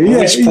 Yeah. At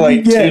which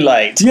point, too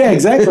late. Yeah,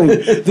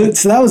 exactly.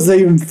 So that was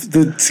even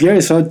the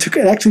scariest. So it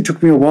actually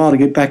took me a while to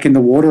get back in the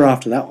water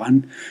after that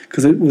one,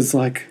 because it was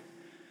like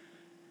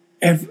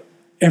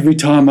every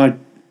time I'd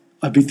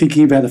be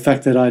thinking about the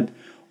fact that I'd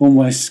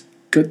almost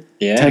got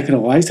taken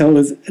away. So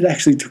it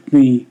actually took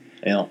me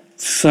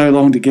so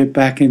long to get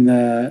back in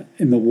the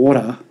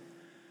water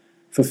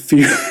for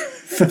fear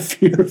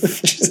of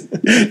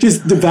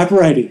just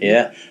evaporating.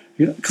 Yeah.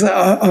 Because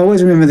I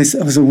always remember this.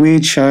 It was a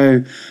weird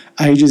show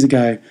ages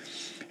ago,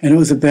 and it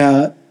was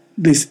about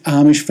this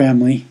Amish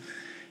family,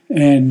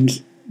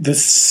 and the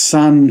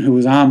son, who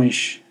was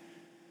Amish,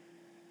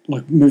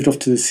 like moved off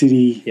to the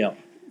city,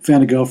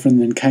 found a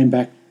girlfriend, then came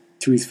back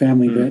to his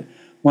family. But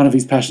one of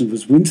his passions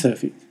was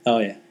windsurfing. Oh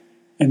yeah.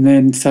 And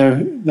then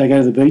so they go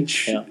to the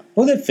beach. Yeah.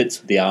 Well, that fits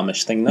with the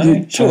Amish thing, though.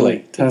 Yeah,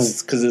 surely, totally.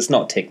 Because it's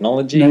not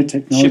technology. No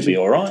technology. Should be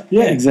all right.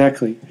 Yeah,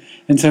 exactly.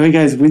 And so he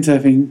goes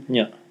windsurfing.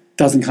 Yeah.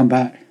 Doesn't come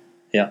back.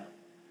 Yeah.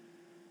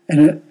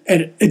 And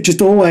it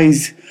just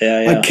always,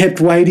 I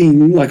kept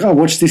waiting, like I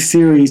watched this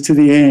series to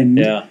the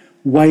end,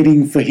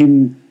 waiting for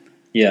him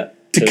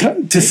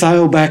to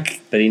sail back.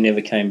 But he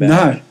never came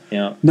back.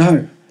 Yeah.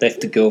 No.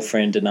 Left a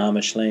girlfriend in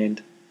Amish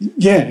land.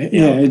 Yeah.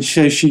 And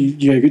so she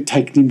got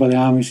taken in by the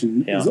Amish,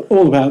 and it was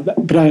all about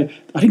that. But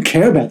I didn't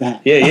care about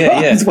that. Yeah.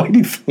 I was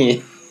waiting for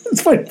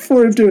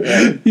him to,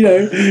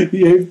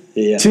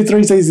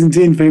 2-3 seasons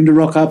in, for him to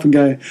rock up and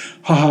go,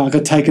 I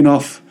got taken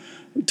off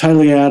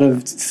totally out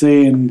of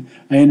sea, and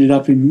I ended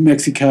up in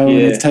Mexico, and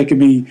it's taken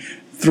me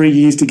 3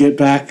 years to get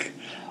back.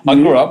 I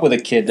grew up with a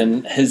kid,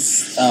 and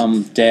his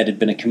dad had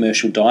been a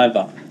commercial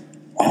diver,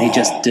 and he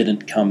just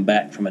didn't come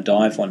back from a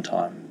dive one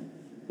time.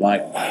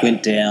 Like,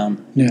 went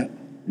down,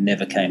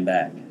 never came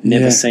back,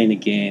 never seen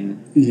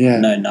again,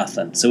 no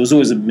nothing. So it was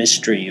always a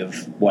mystery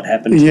of what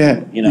happened to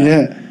him,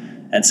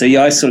 And so,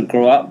 I sort of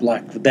grew up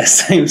like with that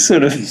same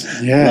sort of,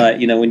 like,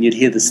 when you'd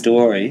hear the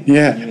story,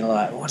 and you're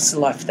like, what's it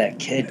like for that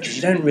kid? Because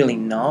you don't really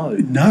know.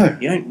 No.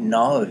 You don't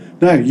know.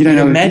 No, you don't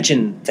know.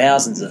 Imagine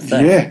thousands of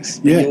things.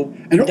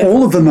 And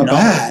all of them are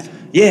bad.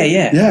 Yeah.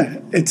 Yeah,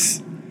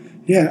 it's,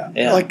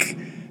 like,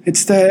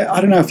 it's the,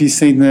 I don't know if you've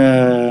seen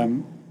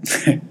the,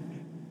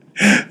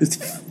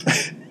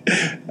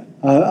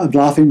 I'm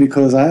laughing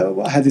because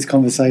I had this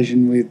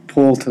conversation with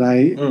Paul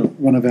today,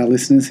 one of our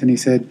listeners, and he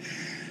said,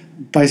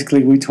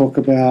 basically, we talk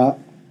about,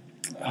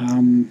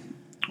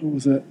 what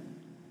was it?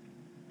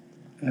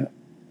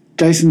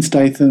 Jason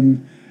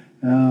Statham.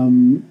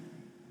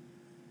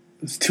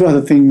 There's two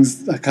other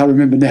things I can't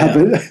remember now,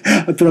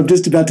 but I'm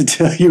just about to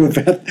tell you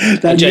about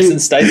that. Jason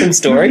Statham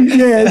story?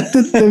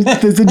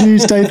 There's a new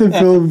Statham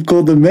film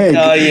called The Meg.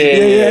 Oh,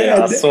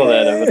 yeah. I saw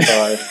that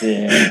advertised.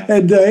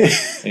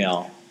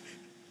 Yeah.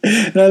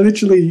 And I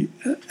literally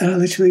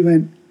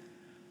went,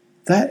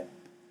 that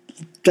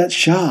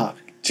shark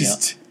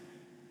just...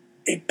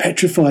 It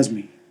petrifies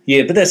me.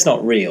 Yeah, but that's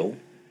not real.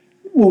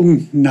 Well,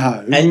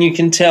 no. And you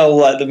can tell,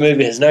 like, the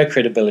movie has no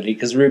credibility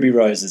because Ruby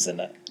Rose is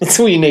in it. That's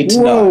all you need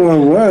to know.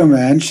 Whoa,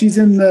 man. She's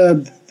in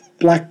the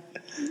black...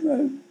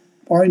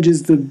 orange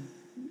is the...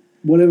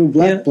 whatever,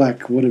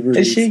 black, whatever it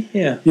is. Is she?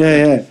 Yeah.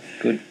 Yeah.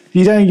 Good.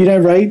 You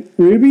don't rate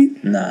Ruby?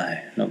 No,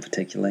 not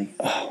particularly.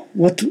 Oh,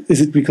 what is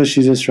it, because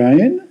she's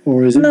Australian,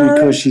 or is it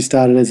because she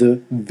started as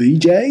a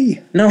VJ?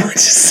 No, I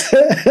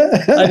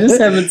just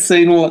haven't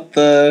seen what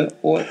the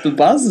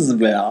buzz is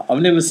about.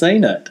 I've never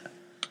seen it.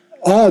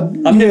 I've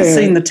never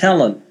seen the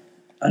talent.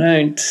 I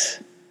don't.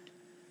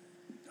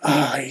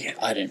 I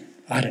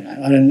don't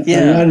know. I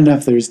don't know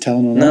if there is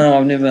talent or not. No,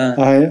 I've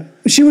never.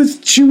 She was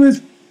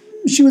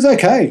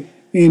okay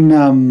in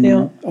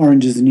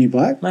Orange is the New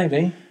Black.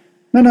 Maybe.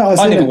 No,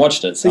 I never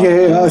watched it. So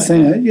I've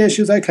seen it. Yeah,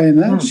 she was okay in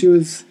that. She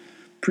was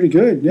pretty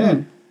good.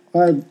 Yeah.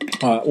 All right.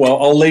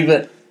 Well, I'll leave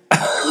it.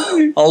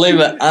 I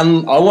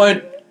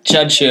won't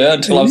judge her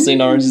until I've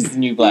seen Orange is the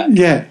New Black.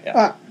 Yeah.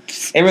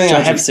 Everything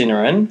I have seen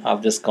her in,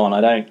 I've just gone, I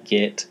don't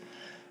get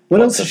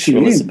what else is she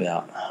in?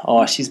 About.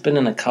 Oh, she's been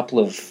in a couple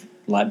of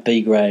like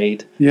B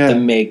grade, the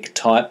Meg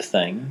type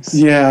things.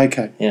 Yeah.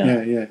 Okay.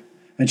 Yeah.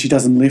 And she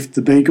doesn't lift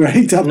the B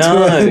grade up to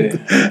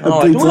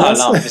a B+.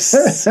 No. It's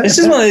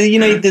just one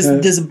of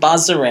there's a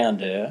buzz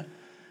around her,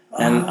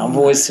 and I've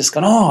always just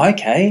gone,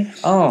 okay.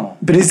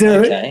 But is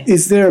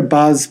there a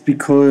buzz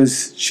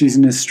because she's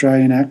an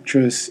Australian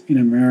actress in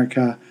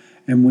America,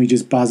 and we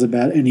just buzz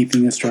about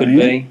anything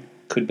Australian?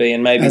 Could be,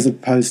 and maybe as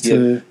opposed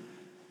to,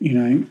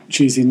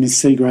 she's in this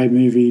C grade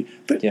movie.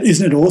 But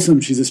isn't it awesome?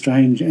 She's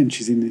Australian and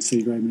she's in this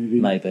C grade movie.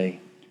 Maybe,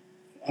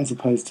 as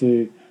opposed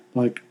to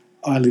like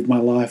I live my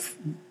life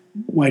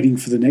waiting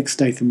for the next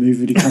Statham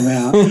movie to come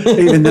out,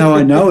 even though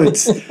I know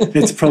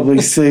it's probably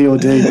C or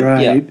D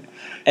grade. Yeah.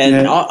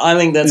 And I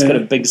think that's got a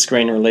big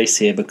screen release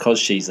here because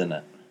she's in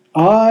it.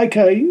 Oh,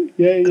 okay.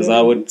 Yeah. Because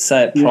I would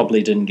say it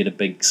probably didn't get a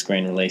big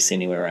screen release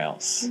anywhere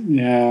else.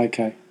 Yeah,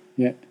 okay.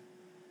 Yeah.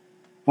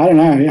 I don't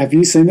know. Have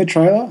you seen the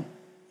trailer?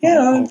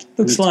 Yeah,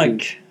 looks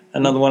like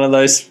another one of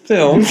those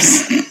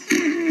films.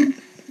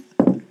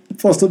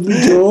 Possibly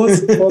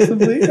Jaws,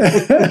 possibly.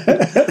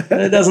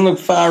 It doesn't look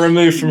far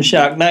removed from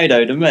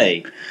Sharknado to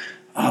me.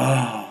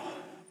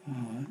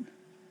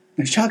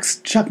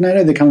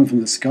 Sharknado, they're coming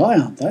from the sky,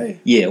 aren't they?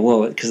 Yeah,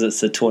 well, because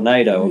it's a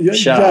tornado of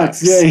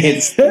sharks.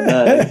 Isn't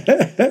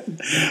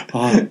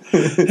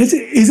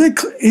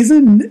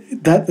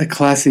that the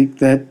classic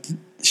that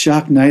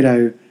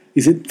Sharknado,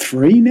 is it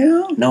 3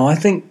 now? No, I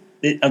think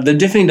they've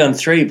definitely done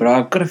 3, but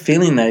I've got a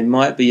feeling they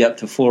might be up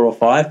to 4 or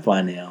 5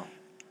 by now.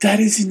 That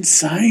is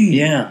insane.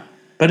 Yeah.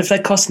 But if they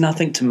cost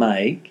nothing to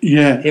make,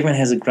 everyone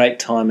has a great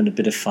time and a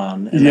bit of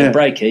fun, and they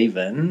break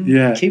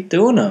even, keep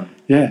doing them.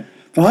 Yeah.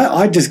 But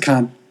I just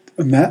can't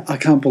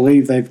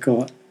believe they've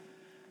got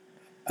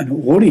an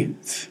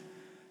audience.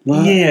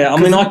 Like,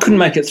 I couldn't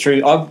make it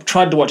through. I've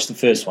tried to watch the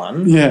first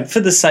one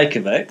for the sake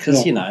of it,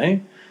 because,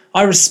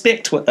 I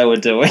respect what they were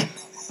doing.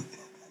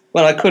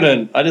 But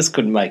I just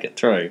couldn't make it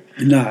through.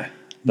 No.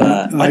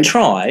 But I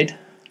tried.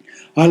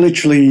 I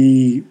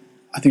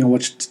think I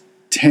watched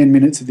 10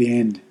 minutes at the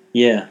end.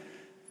 Yeah.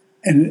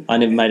 And I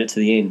never made it to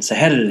the end. So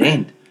how did it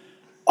end?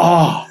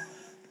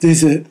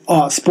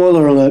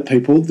 Spoiler alert,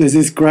 people. There's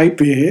this great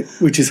bit,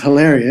 which is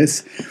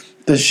hilarious.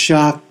 The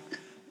shark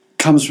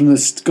comes from the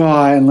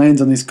sky and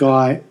lands on this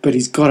guy, but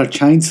he's got a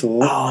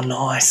chainsaw. Oh,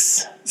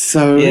 nice.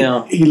 So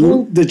Yeah.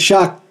 the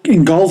shark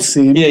engulfs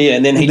him. Yeah,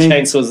 and then he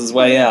chainsaws his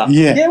way out.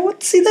 Yeah. Yeah, well,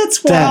 see,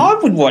 that's why That- I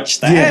would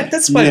watch that. yeah,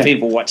 That's why yeah.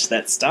 people watch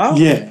that stuff.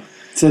 Yeah.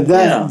 So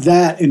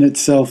that in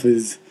itself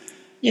is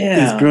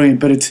brilliant,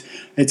 but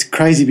it's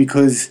crazy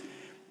because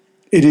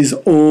it is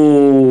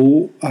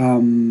all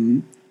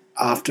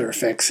After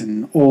Effects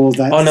and all of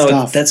that Oh no,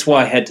 stuff. that's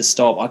why I had to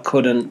stop. I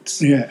couldn't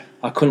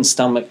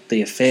stomach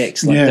the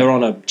effects. Like they're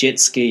on a jet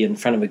ski in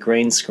front of a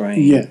green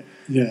screen. Yeah.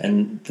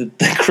 And the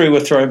crew were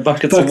throwing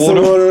buckets of Buckets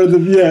water. at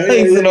them,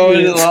 Things and I was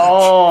just like,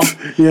 oh.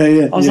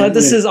 I was like,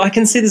 this I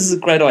can see this is a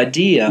great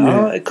idea.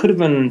 Yeah. It could have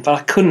been, but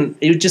I couldn't.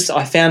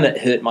 I found it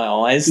hurt my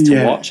eyes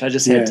to watch. I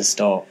just had to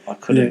stop. I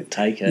couldn't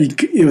take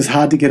it. It was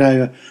hard to get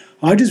over.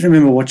 I just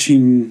remember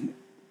watching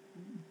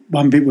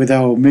one bit where they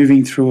were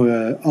moving through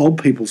a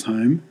old people's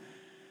home,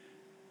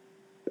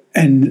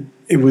 and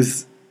it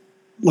was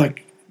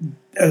like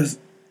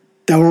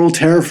they were all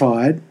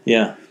terrified.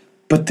 Yeah.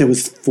 But there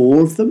was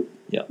 4 of them.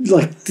 Yeah.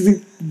 Like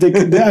they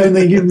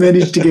only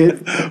managed to get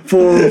 4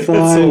 or 5.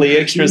 That's all the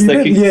extras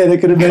they could they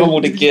could have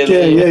cobble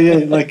together.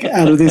 Yeah. Like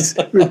out of this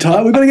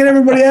retire, we've got to get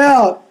everybody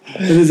out.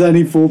 And there's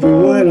only 4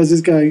 people, and I was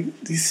just going,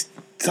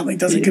 something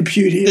doesn't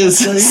compute here.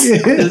 There's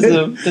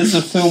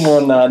a film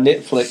on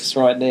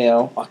Netflix right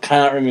now. I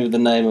can't remember the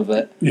name of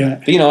it. Yeah.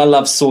 But I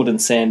love sword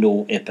and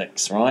sandal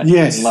epics, right?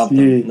 Yes. I love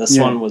them. Yeah, This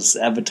one was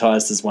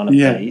advertised as one of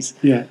these.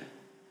 Yeah.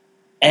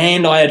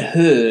 And I had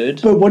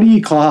heard. But what do you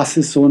class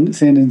as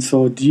sand and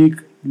sword?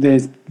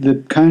 There's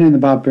the Conan the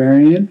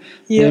Barbarian.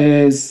 Yeah.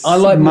 There's I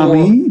like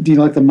Mummy. Do you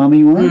like the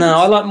Mummy one? No,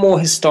 I like more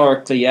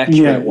historically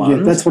accurate ones.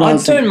 Yeah, that's what I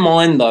was don't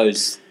mind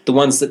those, the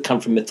ones that come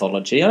from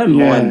mythology. I don't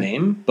mind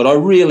them, but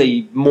I'm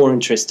really more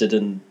interested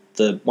in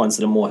the ones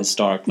that are more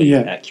historically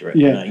accurate.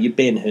 Yeah. Your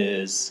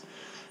Ben-Hurs,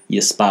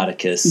 your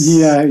Spartacus.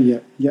 Yeah.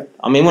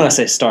 I mean, when I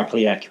say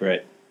historically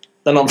accurate,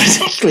 they're not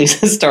particularly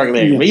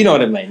historically accurate, but you know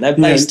what I mean. They're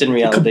based in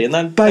reality, and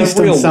they're based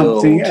real on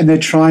something, world. and they're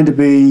trying to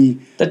be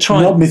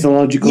not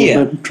mythological,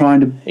 Yeah. but trying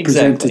to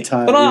present a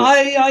tale.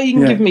 But you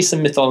can give me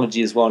some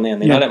mythology as well now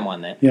and then. I don't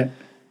mind that. Yeah.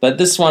 But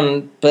this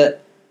one,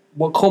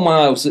 what caught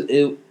my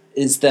eye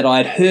is that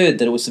I'd heard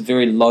that it was a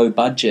very low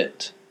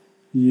budget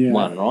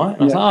one, right?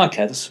 And I was like,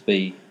 okay, this will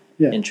be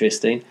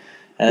interesting.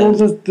 Well,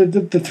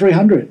 the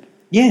 300.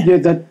 Yeah.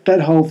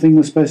 That whole thing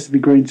was supposed to be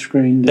green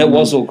screened. That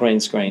was all green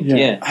screened,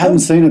 yeah. I haven't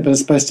seen it, but it's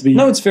supposed to be...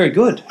 No, it's very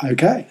good.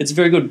 Okay. It's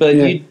very good, but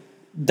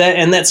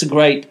that's a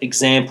great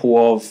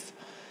example of...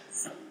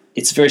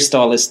 It's very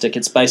stylistic.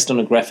 It's based on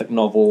a graphic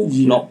novel,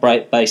 not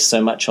based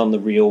so much on the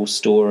real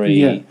story.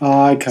 Yeah.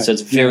 Oh, okay. So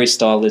it's very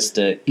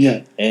stylistic.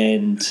 Yeah.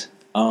 And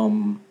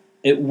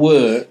it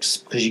works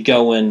because you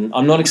go in...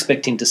 I'm not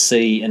expecting to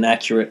see an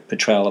accurate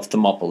portrayal of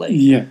Thermopylae.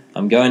 Yeah.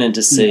 I'm going in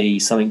to see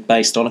something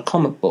based on a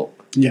comic book.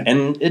 Yeah.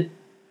 And it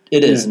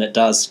is, and it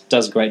does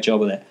a great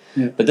job of that.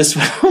 Yeah. But this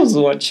one I was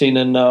watching,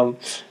 and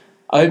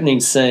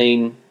opening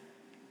scene,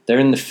 they're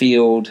in the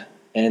field,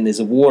 and there's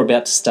a war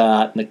about to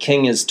start, and the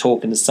king is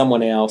talking to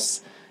someone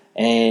else,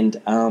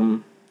 and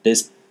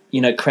there's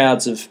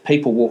crowds of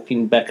people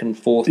walking back and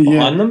forth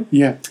behind them.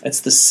 Yeah.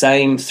 It's the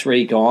same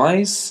 3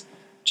 guys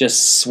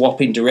just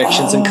swapping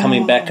directions and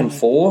coming back and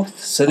forth.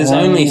 So there's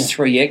only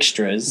 3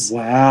 extras.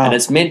 Wow. And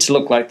it's meant to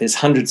look like there's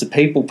hundreds of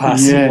people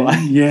passing by.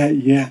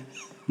 Yeah.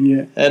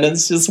 And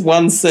it's just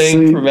one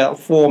scene for about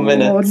 4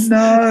 minutes. Oh,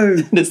 no.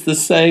 And it's the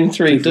same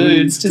 3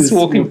 dudes just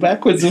walking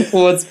backwards and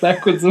forwards.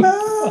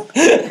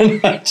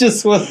 And I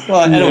just was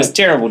like, and it was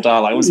terrible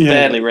dialogue. It was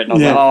badly written. I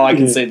was like, I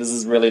can see this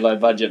is really low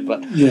budget,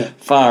 but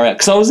far out.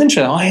 Because I was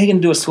interested. How are you going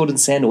to do a sword and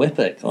sandal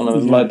epic on a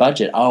low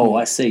budget? Oh,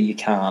 I see. You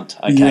can't.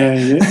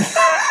 Okay.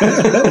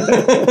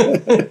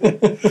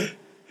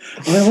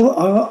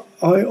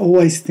 I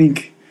always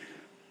think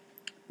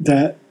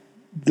that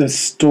the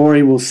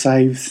story will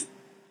save...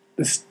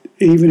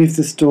 even if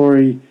the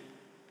story,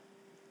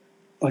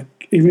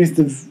 even if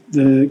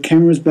the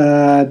camera's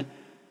bad,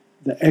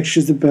 the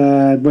extras are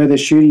bad, where they're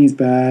shooting is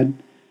bad,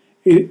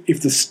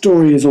 if the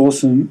story is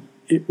awesome,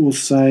 it will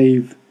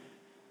save.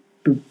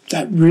 But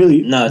that really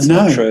it's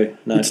not true.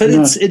 No, but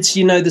it's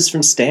this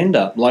from stand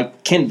up.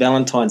 Like Kent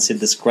Valentine said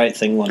this great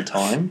thing one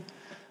time,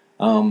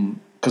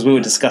 because we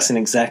were discussing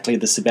exactly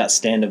this about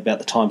stand up, about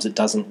the times it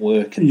doesn't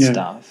work and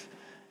stuff,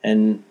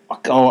 and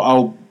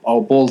I'll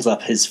balls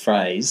up his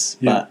phrase,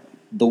 but.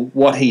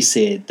 What he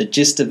said, the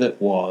gist of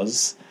it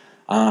was,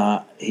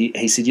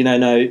 he said,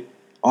 no,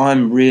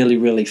 I'm really,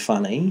 really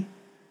funny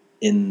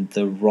in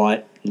the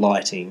right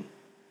lighting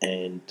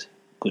and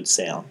good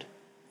sound.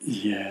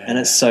 Yeah. And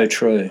it's so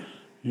true.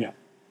 Yeah.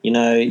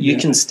 You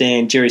can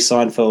stand Jerry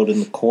Seinfeld in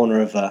the corner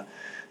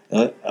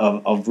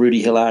of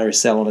Rudy Hilarious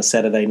Cell on a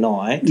Saturday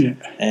night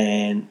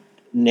and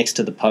next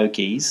to the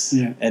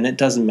Pokies, and it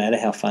doesn't matter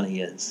how funny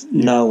he is.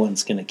 Yeah. No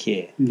one's going to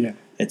care. Yeah.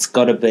 It's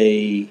got to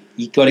be,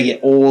 you've got to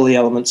get all the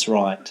elements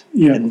right,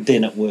 and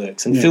then it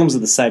works. And films are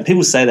the same.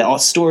 People say that,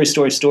 story.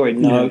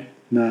 No.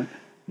 No.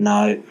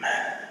 You've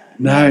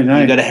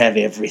got to have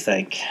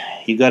everything.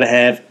 You've got to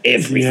have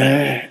everything.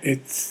 Yeah,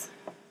 it's...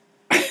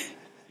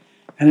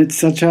 and it's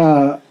such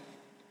a.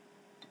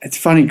 It's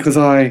funny because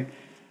I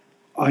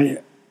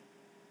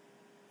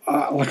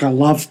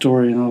love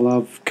story and I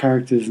love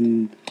characters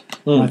and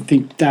I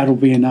think that'll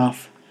be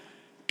enough.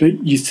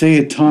 But you see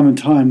it time and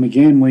time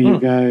again where you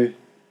go,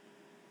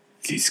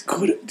 this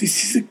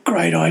is a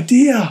great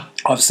idea.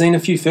 I've seen a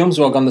few films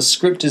where I've gone, the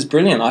script is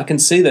brilliant. I can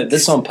see that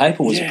this on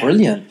paper was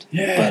brilliant,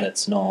 but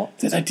it's not.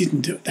 So they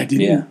didn't do it. They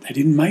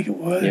didn't make it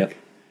work. Yep.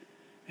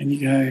 And you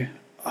go,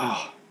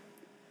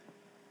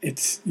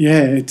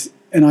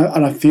 and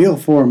I feel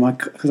for them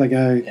because I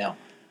go,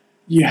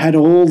 you had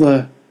all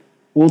the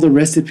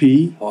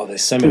recipe. Oh,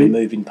 there's so many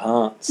moving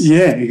parts.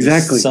 Yeah,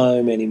 exactly. There's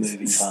so many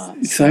moving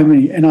parts. So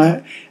many, and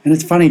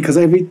it's funny because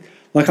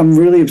I'm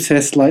really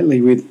obsessed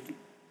lately with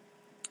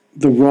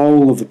the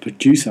role of the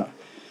producer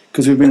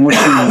because we've been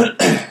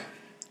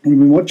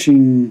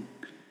watching.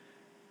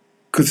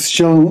 Because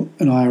Shell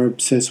and I are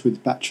obsessed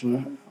with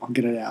Bachelor. I'll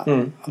get it out.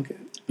 I'll get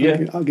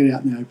it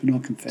out in the open. I'll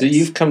confess. So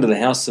you've come to the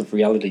house of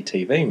reality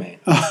TV, man.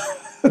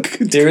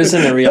 There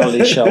isn't a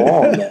reality show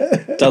on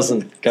that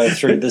doesn't go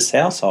through this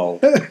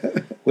household.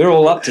 We're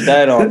all up to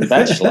date on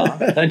Bachelor.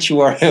 Don't you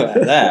worry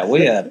about that.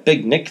 We are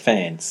big Nick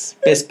fans.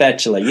 Best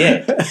Bachelor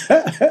yet.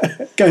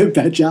 Go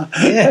Badger.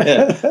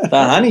 Yeah, the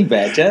Honey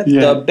Badger,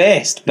 the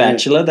best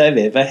Bachelor they've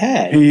ever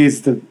had. He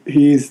is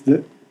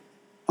the.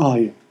 Oh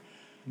yeah.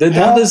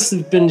 The others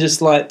have been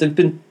just like there've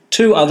been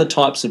two other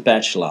types of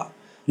Bachelor.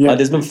 Yeah. Like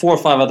there's been 4 or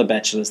 5 other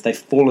Bachelors. They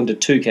fall into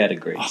 2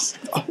 categories.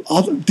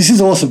 This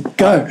is awesome.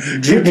 Go.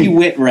 Drippy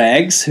wet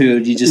rags who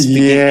you just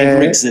forget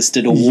ever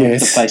existed or walked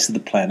the face of the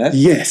planet.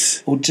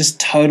 Yes. Or just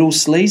total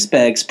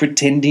sleazebags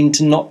pretending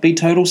to not be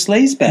total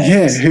sleazebags.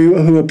 Yeah,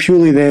 who are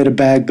purely there to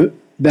bag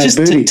just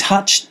booty. To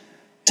touch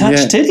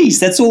titties.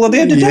 That's all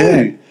they're there to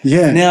do.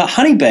 Yeah. Now,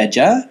 Honey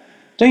Badger,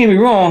 don't get me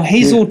wrong,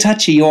 he's all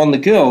touchy on the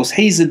girls.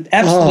 He's an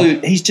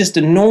absolute, he's just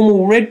a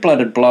normal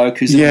red-blooded bloke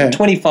who's got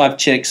 25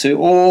 chicks who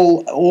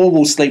all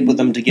will sleep with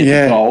him to get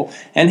the goal,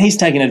 and he's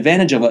taking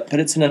advantage of it, but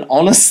it's in an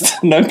honest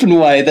and open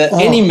way that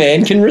any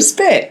man can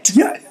respect.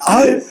 Yeah,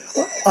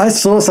 I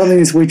saw something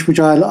this week which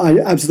I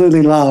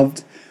absolutely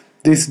loved.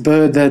 This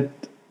bird that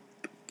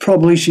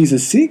probably she's a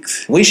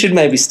 6. We should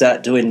maybe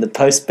start doing the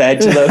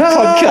post-Bachelor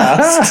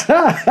podcast.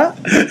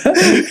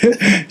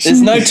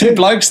 There's no 2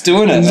 blokes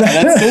doing it.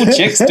 That's all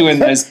chicks doing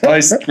those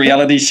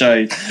post-reality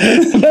show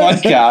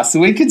podcasts.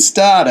 We could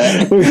start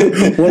it.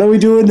 What are we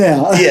doing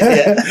now?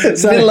 Yeah.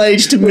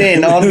 Middle-aged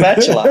men on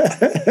Bachelor.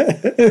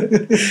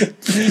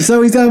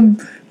 So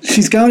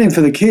she's going in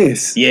for the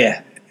kiss.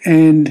 Yeah.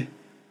 And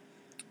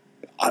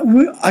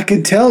I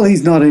could tell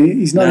he's not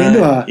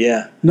into her.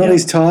 Yeah. Not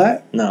his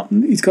type. No.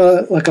 He's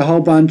got like a whole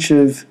bunch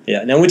of...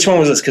 Yeah. Now, which one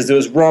was this? Because there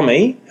was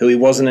Romy, who he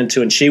wasn't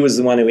into, and she was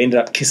the one who ended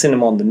up kissing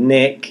him on the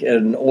neck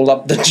and all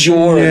up the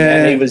jaw,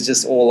 and he was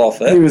just all off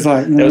it. He was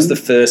like... That was the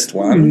first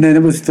one. And then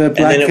it was the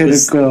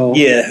black-headed girl.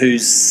 Yeah,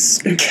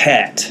 who's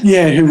Cat.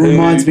 Yeah, who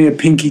reminds me of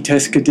Pinky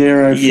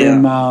Tescadero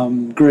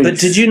from Greece. But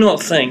did you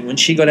not think, when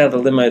she got out of the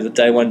limo the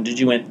day one, did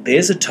you went,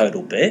 there's a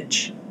total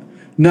bitch?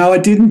 No, I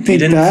didn't think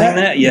that. You didn't think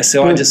that? Yeah,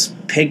 so I just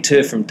pegged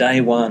her from day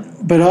one.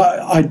 But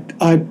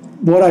I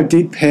what I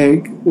did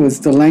peg was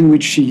the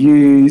language she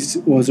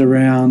used was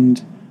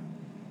around.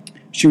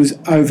 She was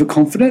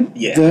overconfident.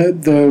 Yeah.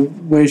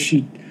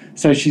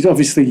 So she's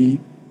obviously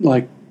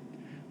like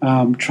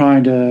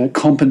trying to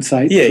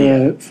compensate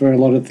for a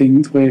lot of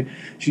things. Where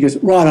she goes,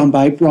 right on,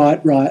 babe, right.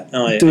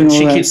 Oh yeah. And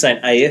she keeps saying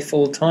AF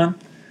all the time.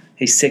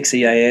 He's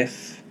sexy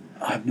AF.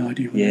 I have no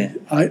idea.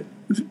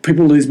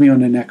 People lose me on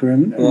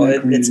anacronym. Well,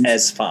 it's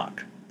as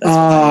fuck.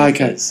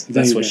 Okay.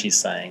 That's what she's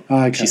saying.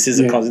 Okay. She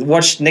says it constantly.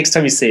 Watch next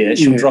time you see her,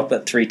 she'll drop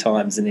it 3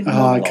 times in the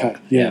monologue. Okay.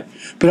 Yeah.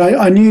 But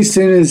I knew as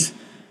soon as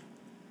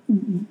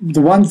the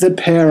ones that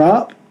pair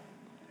up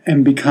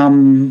and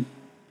become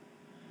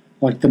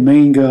like the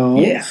mean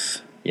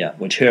girls. Yeah.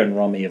 Which her and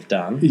Romy have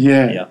done.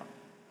 Yeah.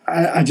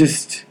 I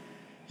just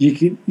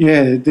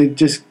they're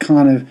just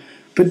kind of.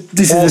 But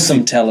this awesome is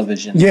awesome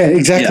television. Yeah,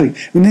 exactly.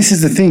 Yeah. And this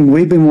is the thing.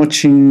 We've been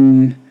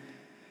watching.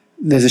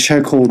 There's a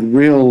show called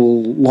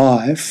Real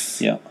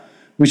Life,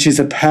 which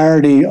is a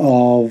parody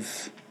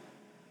of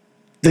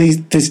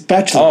this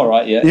Bachelor. Oh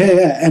right,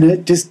 yeah, and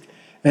it just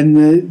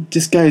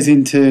goes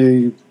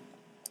into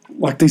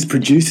like these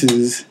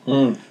producers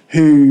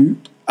who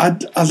are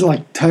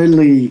like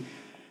totally,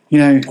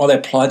 they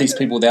apply these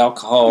people with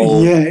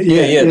alcohol.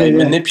 They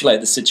manipulate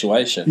the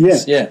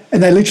situations. Yeah,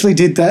 and they literally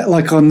did that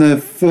like on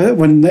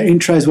when the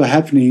intros were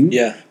happening.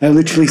 Yeah, they were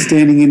literally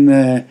standing in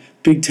the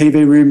big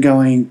TV room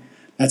going,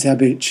 that's our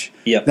bitch.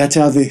 Yep. That's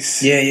our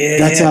this. Yeah.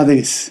 That's our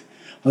this.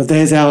 Oh,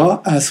 there's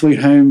our sweet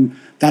home.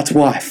 That's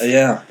wife.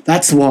 Yeah.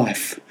 That's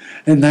wife.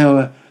 And they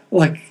were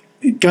like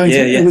going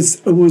it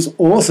was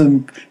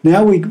awesome.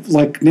 Now we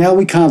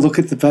can't look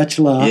at The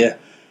Bachelor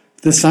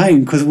the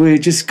same because we're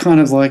just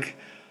kind of like,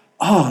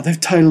 they've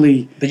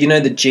totally. But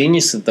the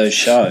genius of those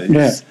shows.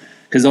 Yeah.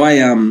 Because I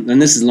and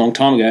this is a long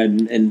time ago,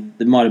 and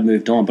it might have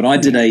moved on, but I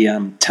did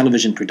a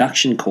television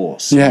production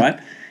course, right?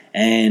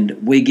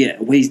 And we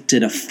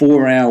did a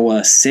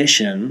 4-hour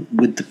session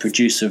with the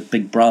producer of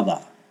Big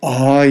Brother.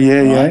 Oh,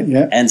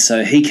 yeah. And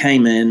so he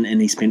came in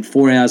and he spent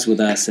 4 hours with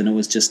us, and it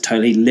was just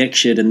totally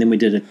lectured, and then we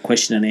did a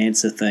question and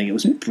answer thing. It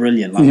was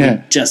brilliant. Like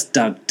we just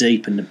dug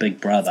deep into Big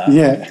Brother.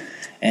 Yeah.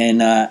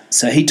 And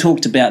so he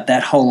talked about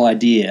that whole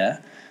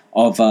idea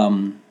of,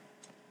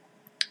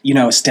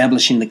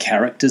 establishing the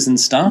characters and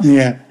stuff.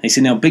 Yeah. He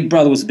said, now, Big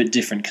Brother was a bit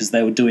different because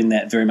they were doing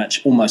that very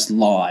much almost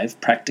live,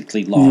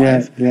 practically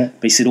live. Yeah.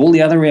 But he said all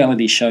the other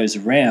reality shows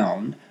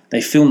around, they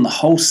film the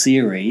whole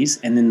series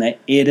and then they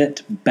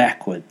edit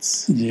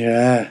backwards.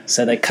 Yeah.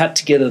 So they cut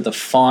together the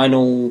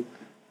final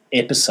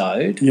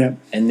episode,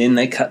 and then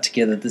they cut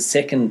together the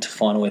second to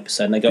final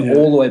episode, and they go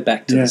all the way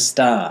back to the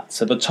start.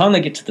 So by the time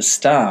they get to the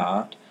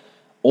start,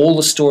 all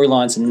the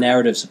storylines and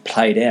narratives are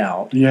played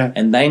out,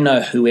 and they know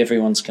who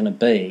everyone's going to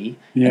be,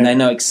 and they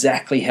know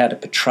exactly how to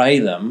portray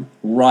them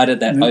right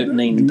at that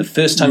opening. The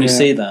first time you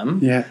see them,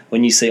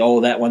 when you see,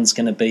 that one's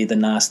going to be the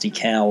nasty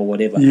cow or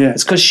whatever,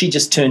 it's because she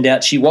just turned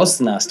out she was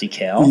the nasty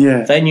cow.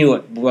 They knew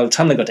it by the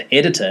time they got to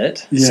edit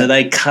it, so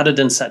they cut it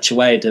in such a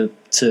way to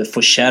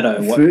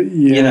foreshadow what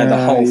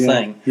the whole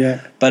thing.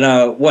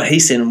 But what he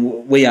said,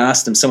 and we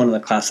asked him, someone in the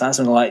class asked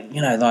him,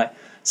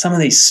 some of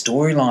these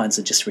storylines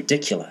are just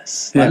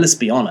ridiculous. Like, let's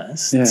be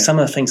honest. Some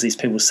of the things these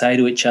people say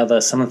to each other,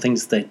 some of the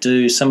things they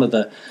do, some of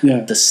the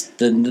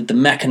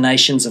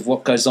machinations of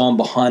what goes on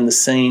behind the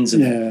scenes.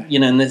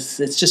 And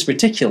it's just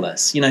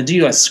ridiculous. Do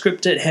you guys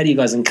script it? How do you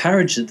guys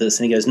encourage this?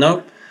 And he goes,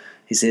 nope.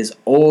 He says,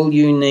 all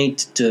you need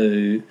to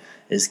do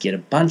is get a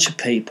bunch of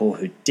people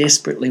who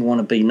desperately want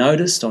to be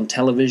noticed on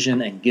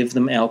television and give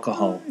them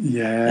alcohol.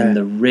 And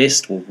the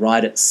rest will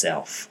write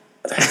itself.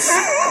 That's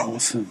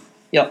awesome.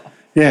 Yep.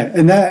 Yeah,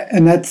 and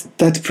that's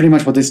pretty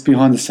much what this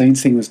behind the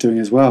scenes thing was doing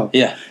as well.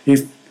 Yeah.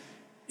 If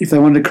they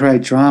wanted to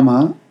create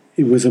drama,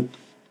 it was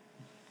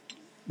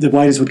the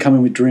waiters would come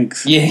in with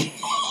drinks. Yeah.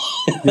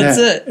 That's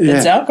it.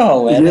 It's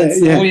alcohol, man.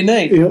 That's all you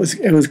need.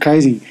 It was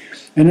crazy.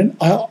 And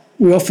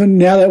we often,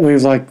 now that we're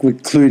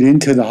clued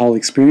into the whole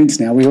experience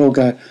now, we all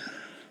go,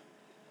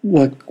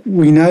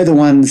 we know the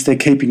ones they're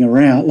keeping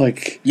around,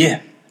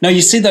 No,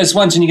 you see those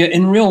ones and you go,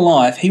 in real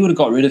life, he would have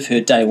got rid of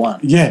her day one.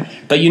 Yeah.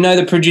 But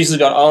the producers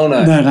got, oh,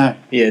 no. No.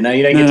 Yeah, no,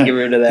 you don't get to get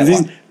rid of that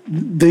one.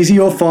 These are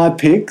your 5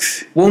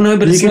 picks. Well, no,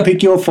 but you can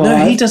pick your 5.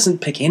 No, he doesn't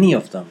pick any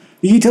of them.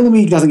 Are you telling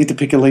me he doesn't get to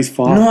pick at least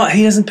 5? No,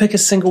 he doesn't pick a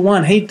single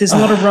one. There's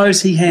not a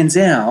rose he hands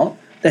out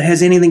that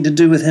has anything to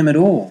do with him at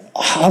all.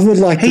 I would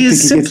like to He think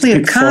is simply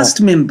a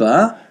cast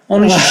member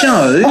on a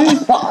show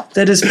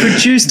that is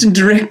produced and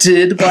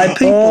directed by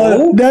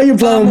people. Now you're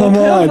blowing my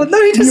mind.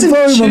 No, he doesn't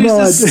choose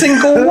a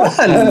single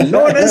one.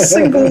 Not a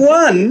single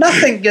one.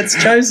 Nothing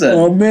gets chosen.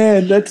 Oh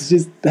man,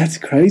 that's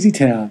crazy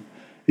town.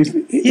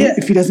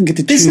 If he doesn't get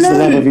to choose the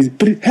love of his,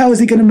 but how is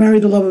he going to marry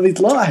the love of his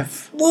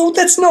life? Well,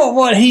 that's not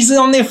what he's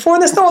on there for.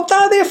 That's not what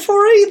they're there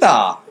for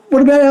either.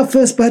 What about our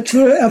first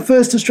bachelor, our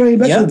first Australian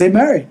bachelor? They're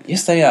married.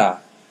 Yes, they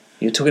are.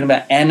 You're talking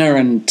about Anna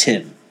and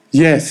Tim.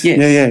 Yes.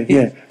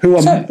 Yeah. Who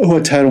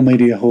are total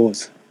media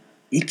whores.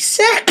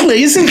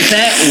 Exactly. Isn't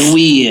that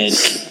weird?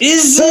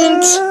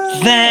 Isn't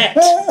that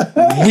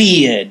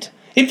weird?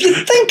 If you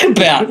think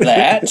about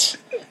that,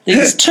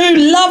 these two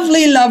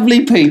lovely,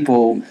 lovely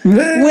people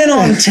went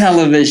on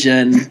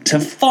television to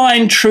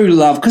find true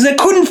love because they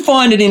couldn't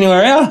find it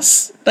anywhere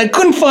else. They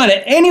couldn't find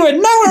it anywhere.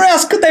 Nowhere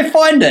else could they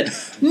find it.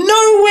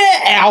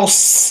 Nowhere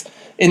else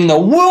in the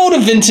world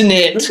of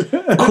internet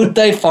could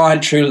they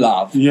find true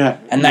love. Yeah.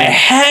 And they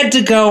had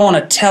to go on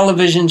a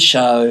television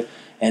show,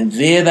 and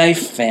there they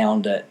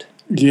found it.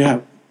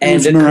 Yeah. It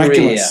was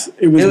miraculous.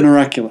 It was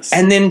miraculous.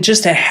 And then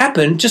just so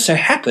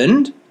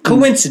happened,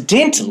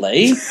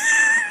 coincidentally,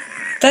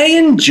 they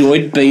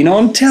enjoyed being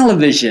on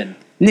television.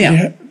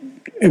 Now,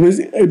 it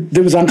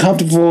was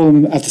uncomfortable for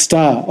them at the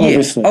start,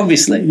 obviously.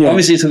 Obviously, there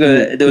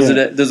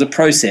was a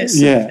process.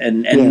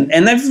 And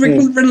they've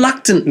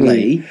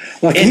reluctantly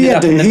he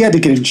had to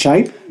get in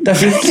shape.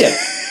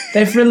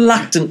 They've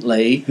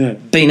reluctantly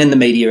been in the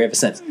media ever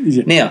since.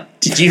 Yeah. Now,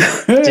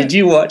 did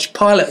you watch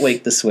Pilot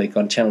Week this week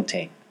on Channel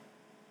 10?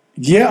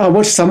 Yeah, I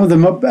watched some of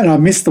them, and I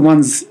missed the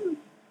ones.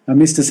 I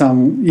missed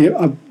some.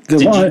 Yeah,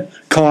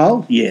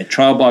 Kyle. Yeah,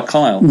 Trial by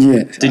Kyle.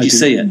 Yeah. Did you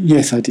see it?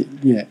 Yes, I did.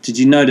 Yeah. Did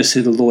you notice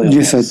who the lawyer was?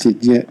 Yes, I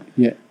did.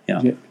 Yeah.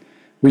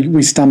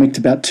 We stomached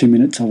about 2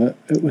 minutes of it.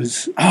 It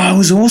was. Oh, it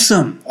was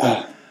awesome.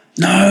 Oh.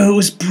 No, it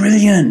was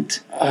brilliant.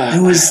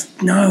 It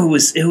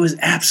was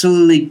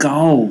absolutely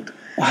gold.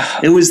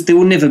 There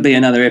will never be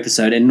another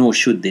episode, and nor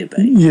should there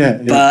be.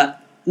 Yeah.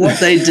 But what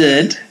they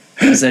did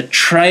was a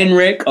train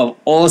wreck of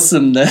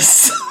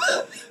awesomeness.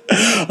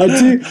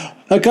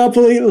 I can't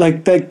believe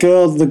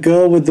the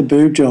girl with the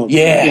boob job.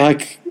 Yeah.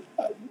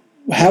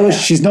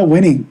 She's not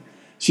winning.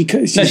 She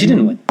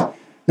didn't win.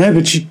 No,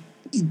 but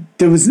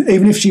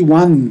even if she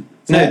won.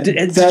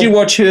 Did you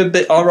watch her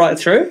bit all right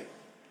through?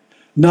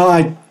 No,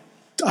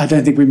 I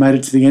don't think we made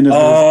it to the end of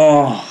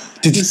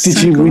it. Did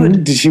she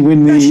win? Did she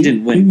win the? No, she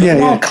didn't win. But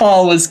while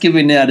Kyle was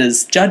giving out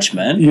his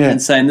judgment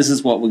and saying, "This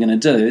is what we're going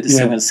to do," this is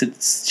what I'm going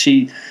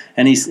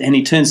to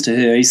he turns to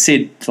her. He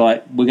said,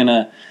 "Like you're going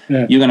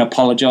to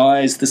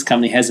apologise. This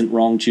company hasn't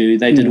wronged you.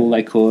 They did all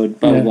they could.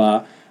 Blah blah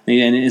blah.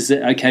 And is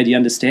it okay? Do you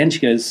understand? She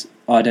goes,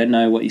 I don't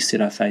know what you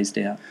said. I phased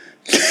out.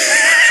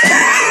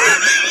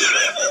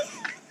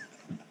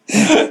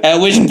 At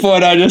which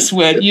point I just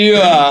went, you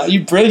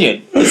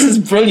brilliant. This is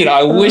brilliant.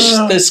 I wish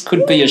this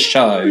could be a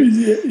show.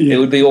 Yeah. It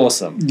would be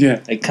awesome.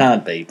 Yeah. It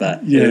can't be,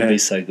 but it would be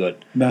so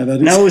good. No,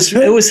 that is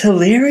it was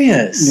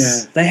hilarious.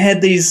 Yeah. They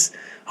had these,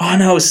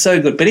 it was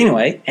so good. But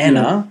anyway,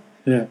 Anna,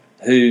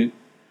 who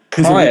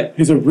prior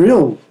he's a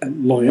real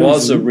lawyer.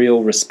 Was a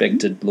real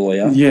respected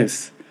lawyer.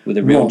 Yes. With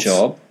a real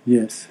job.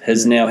 Yes.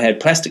 Has now had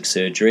plastic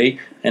surgery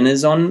and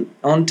is on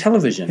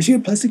television. Has she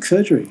had plastic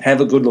surgery?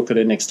 Have a good look at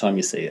her next time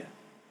you see her.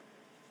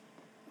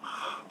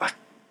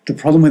 The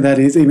problem with that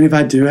is, even if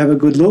I do have a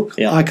good look,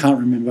 I can't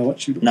remember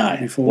what she looked like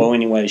before. Well,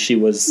 anyway, she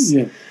was...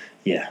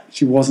 Yeah.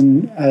 She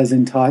wasn't as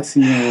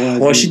enticing.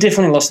 She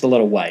definitely lost a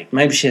lot of weight.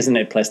 Maybe she hasn't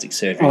had plastic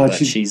surgery, but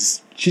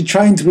she's... She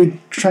trains with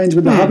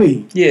the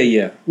hubby.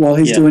 Yeah. While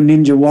he's doing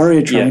Ninja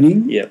Warrior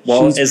training. Yeah.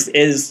 Well,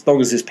 as long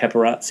as there's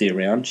paparazzi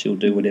around, she'll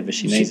do whatever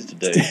she needs to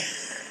do.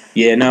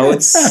 Yeah, no,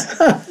 it's...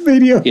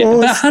 Video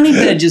horse. But Honey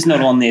Badger's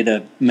not on there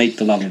to meet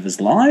the love of his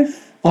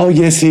life. Oh,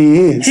 yes, he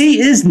is. He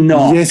is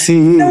not. Yes, he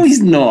is. No,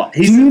 he's not.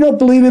 Do you not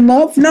believe in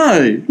love?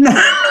 No.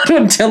 Not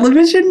on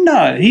television,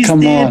 no. He's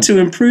there to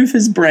improve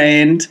his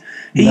brand.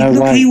 He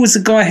was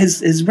a guy,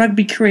 his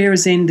rugby career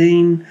is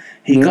ending.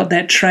 He got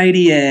that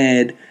tradie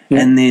ad,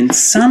 and then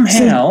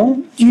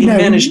somehow he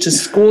managed to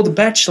score The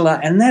Bachelor,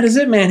 and that is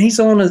it, man. He's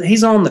on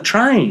the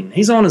train.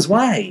 He's on his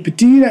way. But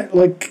do you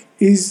know,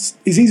 is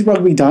his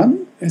rugby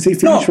done? Has he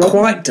finished rugby? Not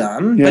quite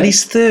done, but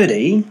he's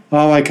 30.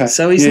 Oh, okay.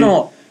 So he's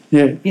not...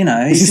 Yeah,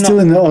 is he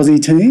still in the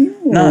Aussie team?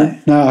 No,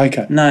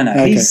 okay. No.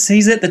 Okay.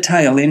 He's at the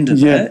tail end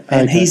of it,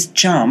 and he's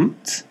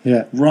jumped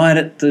right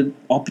at the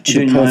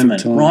opportune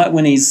moment, right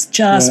when he's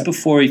just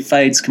before he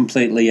fades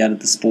completely out of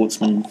the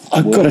sportsman.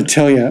 I've got to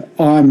tell you,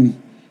 I'm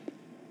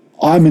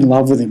in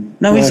love with him.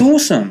 No, he's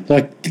awesome.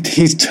 Like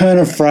his turn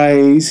of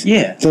phrase,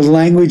 the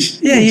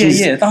language,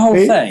 the whole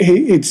thing.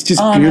 It's just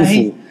beautiful.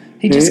 No,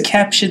 he just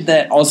captured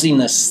that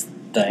Aussiness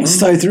thing.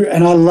 So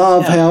and I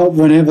love how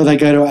whenever they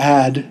go to an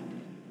ad.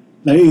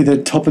 They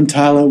either top and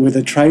tail it with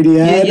a tradie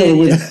ad or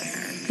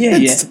with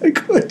it's so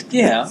good.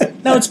 Yeah.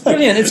 No, it's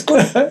brilliant. It's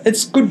good.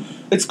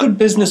 It's good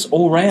business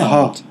all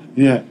round.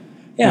 Yeah.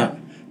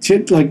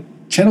 Like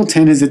Channel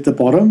 10 is at the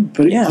bottom,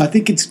 but I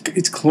think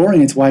it's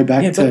clawing its way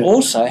back to... but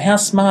also, how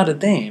smart are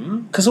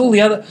them? Because all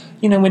the other...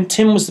 when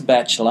Tim was The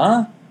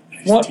Bachelor...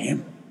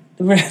 Tim?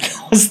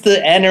 That was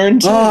the Anna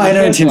and Tim. Oh,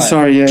 Anna and Tim,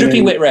 sorry, yeah.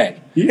 Drippy Wet Rag.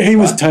 He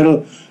was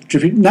total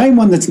drippy. Name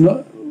one that's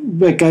not...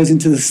 where it goes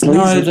into the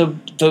sleeves.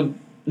 No,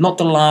 not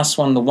the last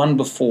one, the one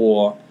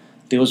before.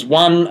 There was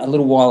one a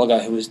little while ago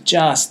who was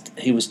just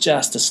a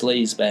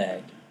sleaze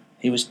bag.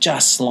 He was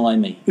just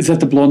slimy. Is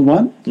that the blonde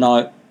one?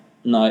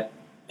 No.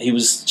 He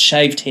was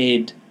shaved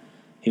head.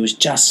 He was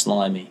just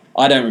slimy.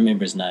 I don't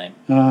remember his name.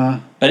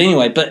 But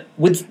anyway,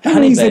 with Honey Badger... How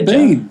many has there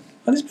been?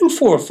 Well, there's been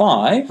 4 or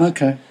 5.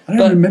 Okay. I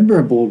don't remember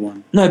a bald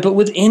one. No, but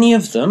with any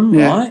of them,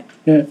 right?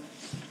 Yeah.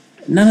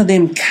 None of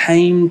them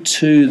came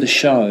to the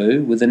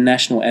show with a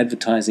national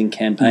advertising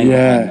campaign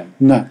behind them.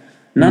 No.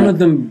 None of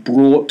them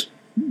brought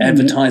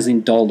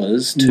advertising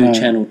dollars to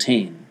Channel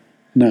 10.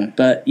 No.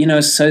 But,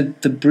 so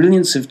the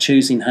brilliance of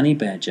choosing Honey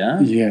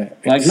Badger,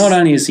 not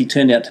only has he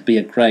turned out to be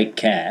a great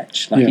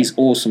catch, he's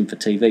awesome for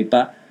TV,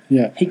 but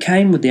he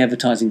came with the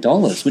advertising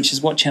dollars, which is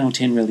what Channel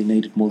 10 really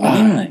needed more than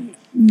anything.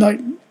 No,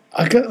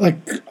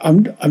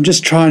 I'm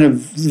just trying to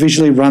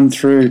visually run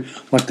through,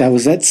 there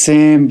was that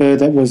Sam Bird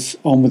that was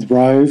on with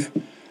Rove.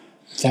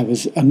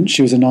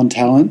 She was a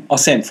non-talent. Oh,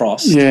 Sam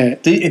Frost. Yeah.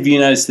 Have you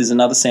noticed there's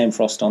another Sam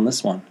Frost on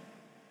this one?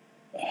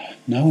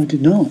 No, I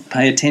did not.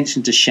 Pay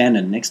attention to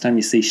Shannon. Next time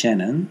you see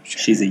Shannon.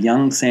 She's a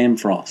young Sam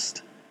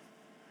Frost.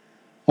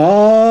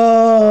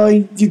 Oh,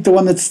 the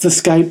one that's the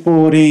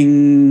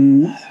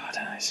skateboarding. I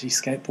don't know. Is she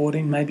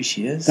skateboarding? Maybe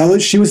she is.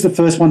 She was the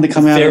first one to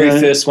come out. Very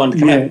first one to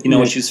come out. You know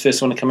when she was the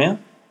first one to come out?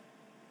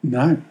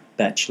 No.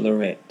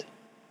 Bachelorette.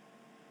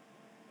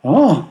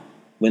 Oh.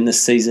 When the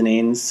season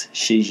ends,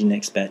 she's your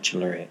next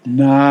Bachelorette.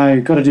 No,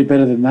 got to do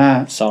better than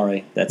that.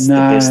 Sorry, that's the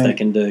best they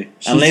can do.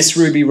 Unless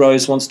Ruby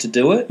Rose wants to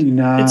do it,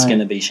 it's going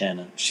to be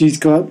Shannon. She's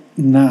got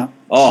she's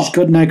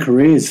got no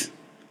careers.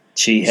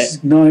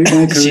 No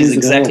careers. She's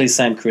exactly the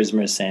same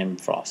charisma as Sam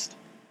Frost.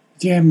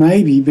 Yeah,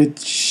 maybe, but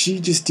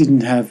she just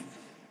didn't have.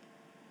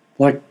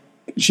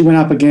 She went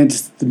up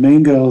against the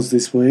Mean Girls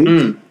this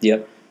week.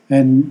 Yep.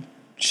 And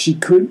she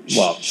could.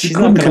 Well, she's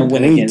not going to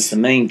win against the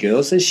Mean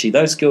Girls, is she?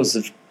 Those girls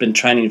have been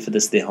training for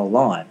this their whole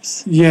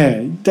lives.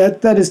 Yeah,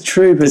 that is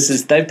true. But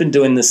they've been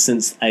doing this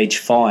since age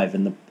 5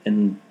 in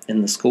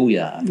the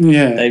schoolyard.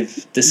 Yeah,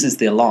 this is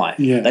their life.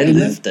 Yeah, they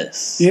live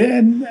this. Yeah,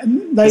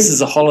 and this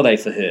is a holiday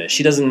for her.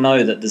 She doesn't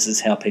know that this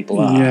is how people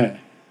are.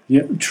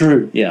 Yeah,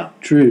 true. Yeah,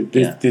 true.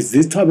 There's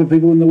this type of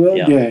people in the world.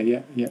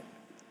 Yeah.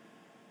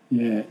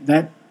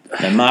 Now,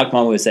 mark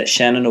my words. That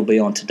Shannon will be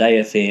on Today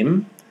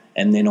FM.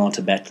 And then on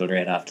to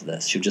Bachelorette after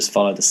this. She'll just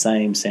follow the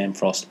same Sam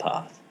Frost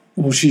path.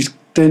 Well,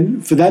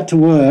 for that to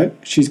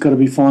work, she's got to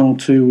be final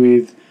 2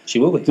 with... She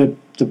will be.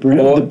 The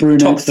brunette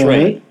top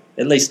 3.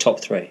 At least top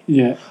 3.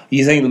 Yeah.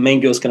 You think the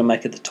Mean Girl's going to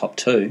make it the top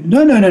 2?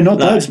 No, not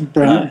those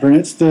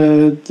Brunets.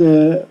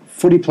 The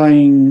footy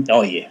playing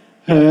Oh, yeah.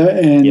 her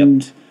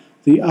and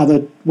the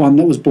other one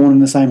that was born in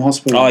the same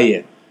hospital. Oh,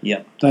 yeah.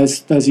 Yeah.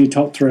 Those are your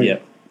top 3. Yeah.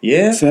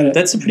 Yeah, So,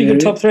 that's a pretty good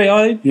top 3.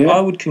 I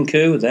would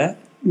concur with that.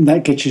 And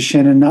that gets you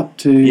Shannon up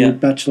to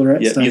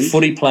Bachelorette Yeah, stage. your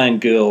footy playing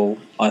girl,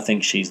 I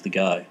think she's the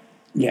go.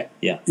 Yeah.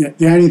 Yeah.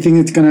 The only thing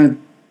that's going to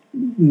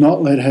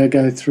not let her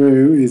go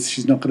through is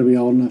she's not going to be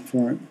old enough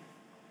for it.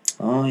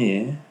 Oh,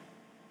 yeah.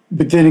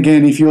 But then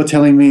again, if you're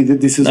telling me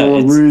that this is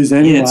all a ruse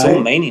anyway... Yeah, it's all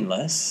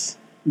meaningless.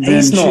 Then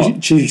He's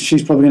not.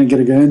 She's probably going to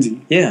get a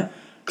Guernsey. Yeah.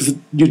 Because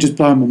you're just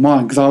blowing my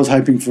mind, because I was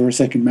hoping for a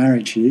second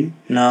marriage here.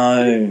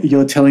 No.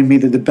 You're telling me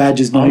that the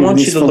Badger's not in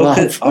this for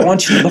love. I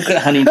want you to look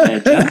at Honey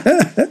Badger,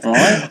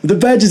 right? The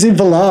Badger's in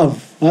for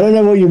love. I don't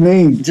know what you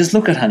mean. Just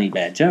look at Honey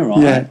Badger,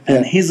 right? Yeah,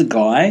 And here's a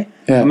guy,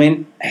 I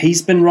mean,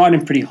 he's been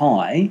riding pretty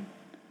high.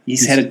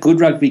 He's had a good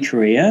rugby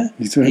career.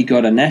 Right. He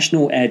got a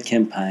national ad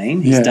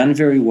campaign. He's done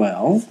very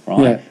well,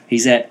 right? Yeah.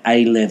 He's at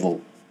a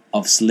level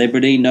of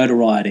celebrity,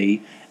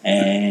 notoriety,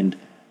 and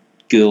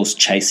girls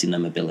chasing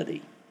him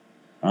ability,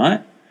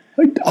 right?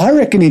 I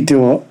reckon he'd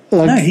do it.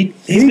 No, he's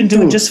been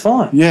doing just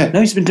fine. Yeah.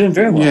 No, he's been doing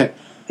very well. Yeah.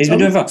 He's been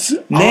doing fine.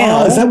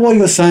 Now, is that what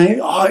you're saying?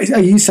 Are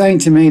you saying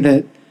to me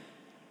that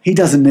he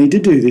doesn't need to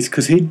do this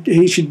because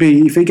he should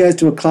be, if he goes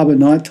to a club at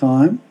night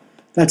time,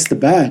 that's the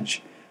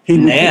badge. He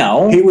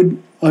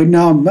would. I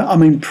know. I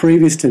mean,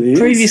 previous to this.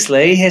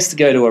 Previously, he has to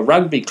go to a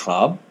rugby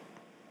club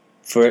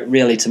for it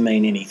really to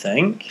mean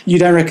anything. You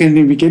don't reckon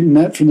he'd be getting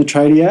that from the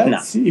tradie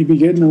ads? No. He'd be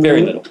getting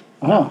Very little.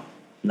 Oh.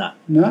 No.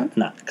 No?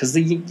 No, because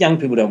the young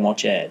people don't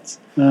watch ads.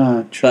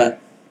 Ah, true.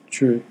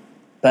 True.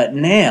 But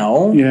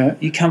now, Yeah.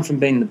 you come from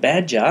being the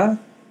Badger,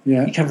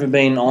 Yeah. you come from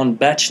being on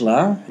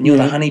Bachelor, and you're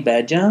the Honey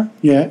Badger.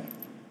 Yeah.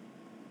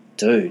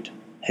 Dude,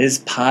 his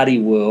party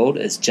world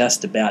is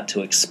just about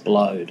to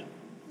explode.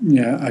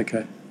 Yeah,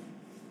 okay.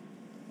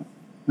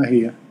 I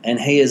hear.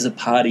 And he is a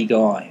party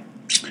guy.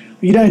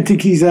 You don't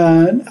think he's He's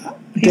down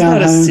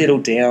not a home? settle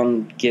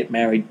down, get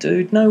married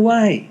dude. No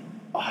way.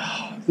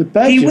 The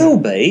Badger. He will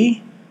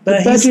be. But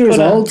The Badger he's is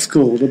got old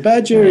school. The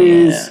Badger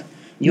is...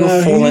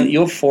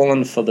 You're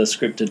falling for the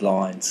scripted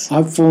lines.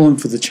 I've fallen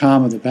for the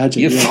charm of the Badger.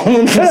 You've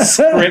fallen for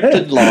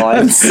scripted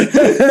lines.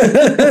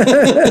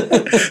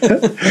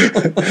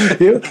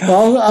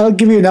 I'll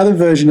give you another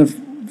version of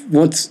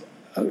what's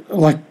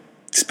like.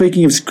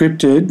 Speaking of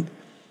scripted,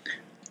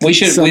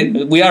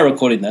 we are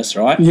recording this,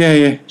 right?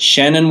 Yeah.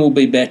 Shannon will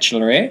be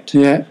Bachelorette.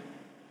 Yeah.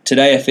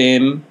 Today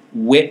FM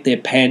wet their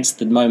pants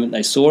the moment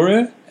they saw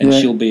her, and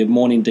she'll be a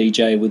morning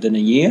DJ within a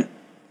year.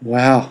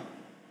 Wow.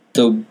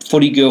 The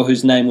footy girl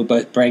whose name we're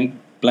both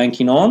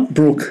blanking on,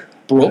 Brooke.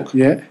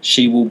 Yeah.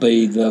 She will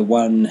be the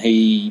one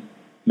he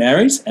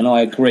marries, and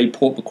I agree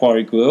Port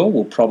Macquarie girl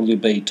will probably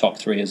be top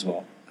 3 as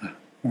well.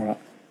 All right.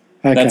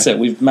 Okay. That's it.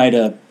 We've made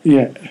a...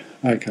 Yeah.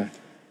 Okay.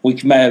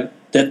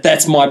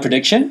 That's my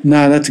prediction.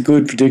 No, that's a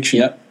good prediction.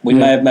 Yep. We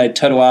may have made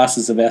total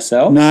asses of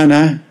ourselves. No.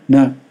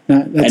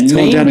 That's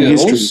all down in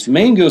history.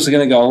 Mean Girls are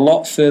going to go a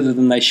lot further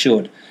than they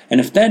should. And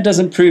if that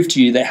doesn't prove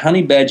to you that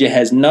Honey Badger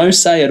has no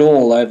say at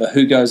all over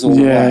who goes all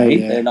the way,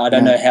 then I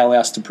don't know how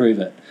else to prove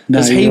it.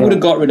 Because he would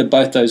have got rid of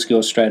both those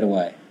girls straight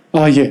away.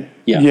 Oh, yeah.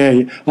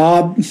 Yeah.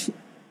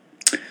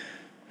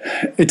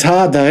 It's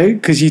hard, though,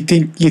 because you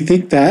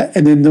think that,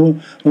 and then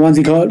the ones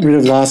he got rid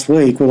of last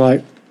week were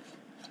like,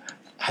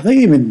 are they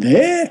even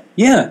there?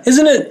 Yeah.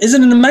 Isn't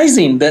it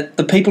amazing that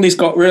the people he's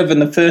got rid of in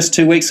the first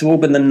 2 weeks have all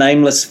been the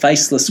nameless,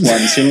 faceless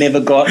ones who never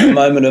got a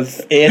moment of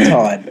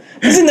airtime?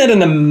 Isn't that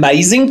an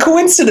amazing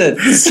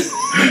coincidence?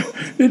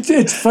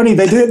 It's funny.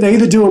 They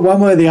either do it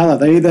one way or the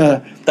other.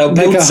 They'll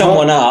build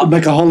someone up,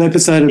 make a whole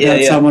episode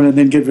about someone, and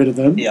then get rid of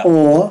them. Yeah.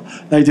 Or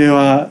they do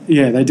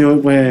they do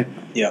it where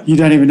you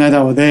don't even know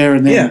they were there,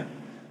 and then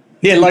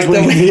like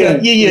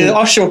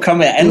Osher will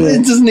come out, and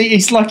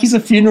he's a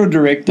funeral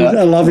director.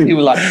 I love him. He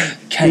was like,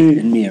 Kate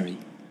and Mary,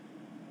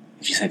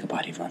 if you say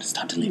goodbye to everyone, it's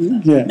time to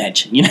leave the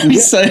mansion. You know,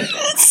 he's so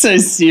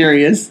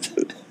serious,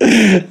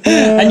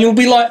 and you'll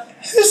be like,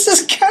 who's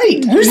this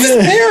Kate? Who's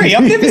this Mary?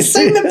 I've never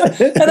seen them.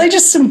 Are they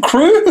just some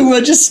crew who are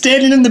just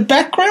standing in the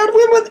background?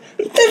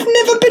 They've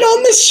never been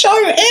on this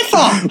show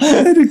ever.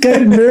 Where did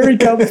Kate and Mary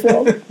come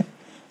from?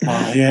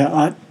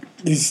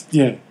 This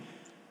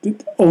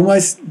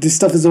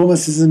stuff is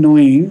almost as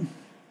annoying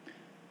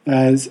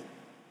as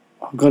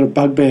I've got a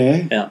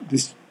bugbear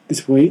this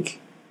week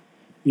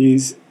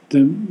is the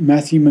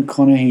Matthew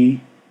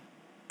McConaughey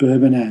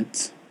bourbon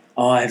ads.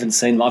 Oh, I haven't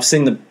seen them. I've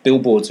seen the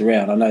billboards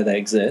around. I know they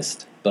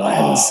exist, but I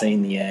haven't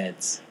seen the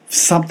ads.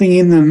 Something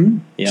in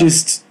them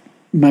just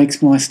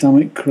makes my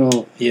stomach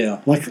crawl.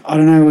 Yeah. Like, I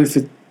don't know if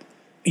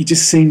he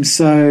just seems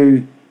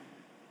so...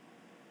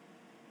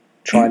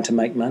 Trying to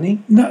make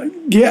money? No,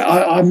 yeah,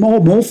 I'm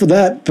more for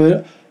that,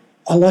 but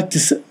I like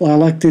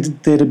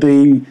there to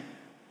be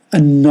a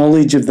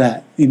knowledge of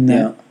that in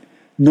that. Yeah.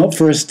 Not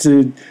for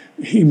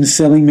him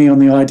selling me on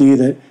the idea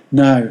that,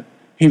 no,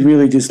 he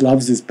really just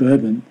loves this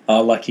bourbon.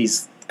 Oh, like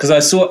he's because I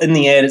saw in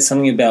the ad it's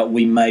something about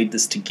we made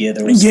this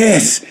together. Or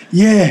Yes, something.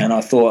 yeah. And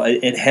I thought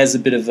it has a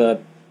bit of a,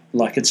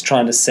 like it's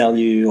trying to sell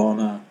you on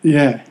a,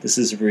 this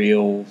is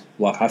real,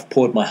 like I've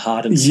poured my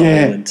heart and soul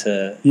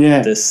into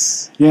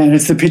this. Yeah, and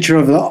it's the picture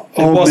of the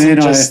old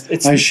man, I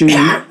assume,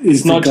 is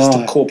it's not the just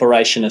guy. a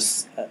corporation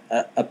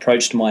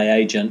approached my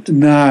agent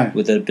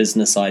with a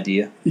business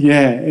idea.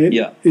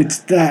 It's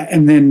that.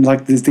 And then,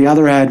 like, there's the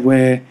other ad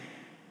where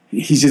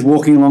he's just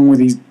walking along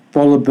with his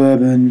bottle of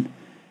bourbon,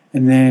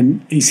 and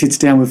then he sits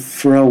down with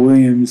Pharrell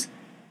Williams,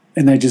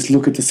 and they just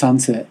look at the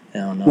sunset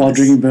while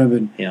drinking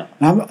bourbon. Yeah,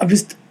 I'm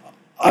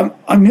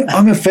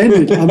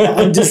offended.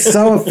 I'm just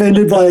so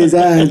offended by these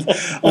ads.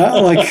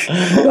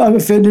 I'm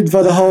offended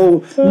by the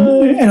whole,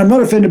 and I'm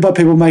not offended by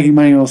people making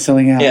money or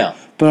selling out. Yeah,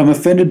 but I'm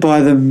offended by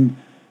them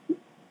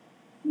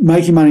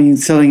making money and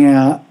selling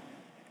out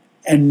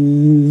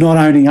and not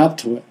owning up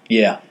to it.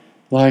 Yeah,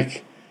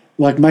 like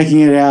making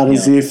it out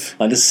as if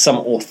like this is some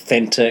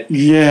authentic. I'm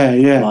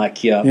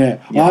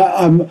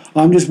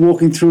just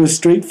walking through a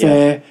street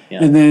fair,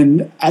 and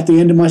then at the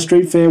end of my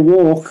street fair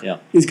walk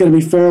is going to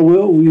be Pharrell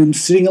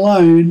Williams sitting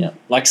alone. Yeah,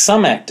 like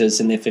some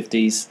actors in their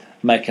 50s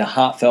make a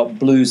heartfelt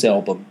blues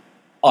album.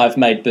 I've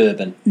made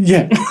bourbon.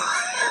 Yeah.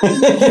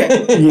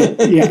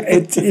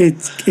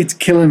 It's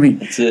killing me.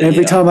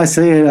 Every time I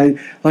see it,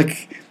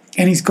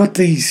 and he's got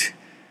these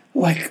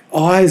like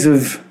eyes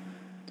of.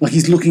 Like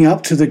he's looking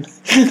up to the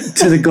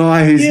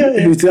guy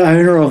who's the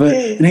owner of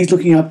it, and he's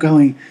looking up,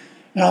 going,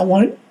 "I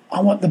want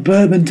the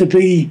bourbon to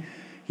be,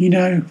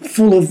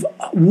 full of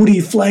woody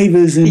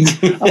flavors, and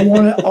I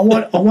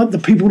want the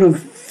people to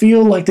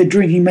feel like they're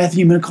drinking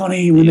Matthew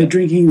McConaughey when they're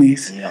drinking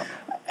this." Yeah.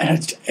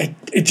 And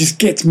it just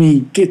gets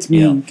me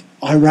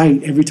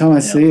irate every time I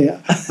see it,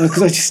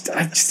 because I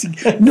just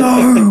think,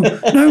 no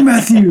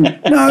Matthew,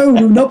 no,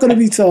 I'm not going to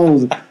be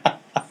sold.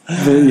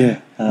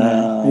 But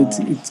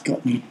it's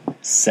got me.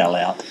 Sell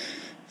out.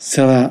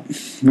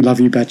 We love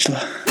you, Bachelor.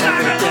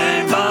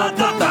 Everything but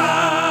the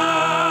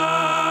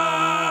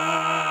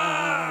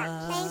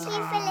Thank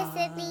you for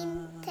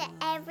listening to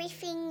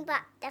Everything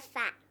But the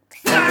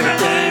Facts.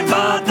 Everything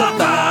but the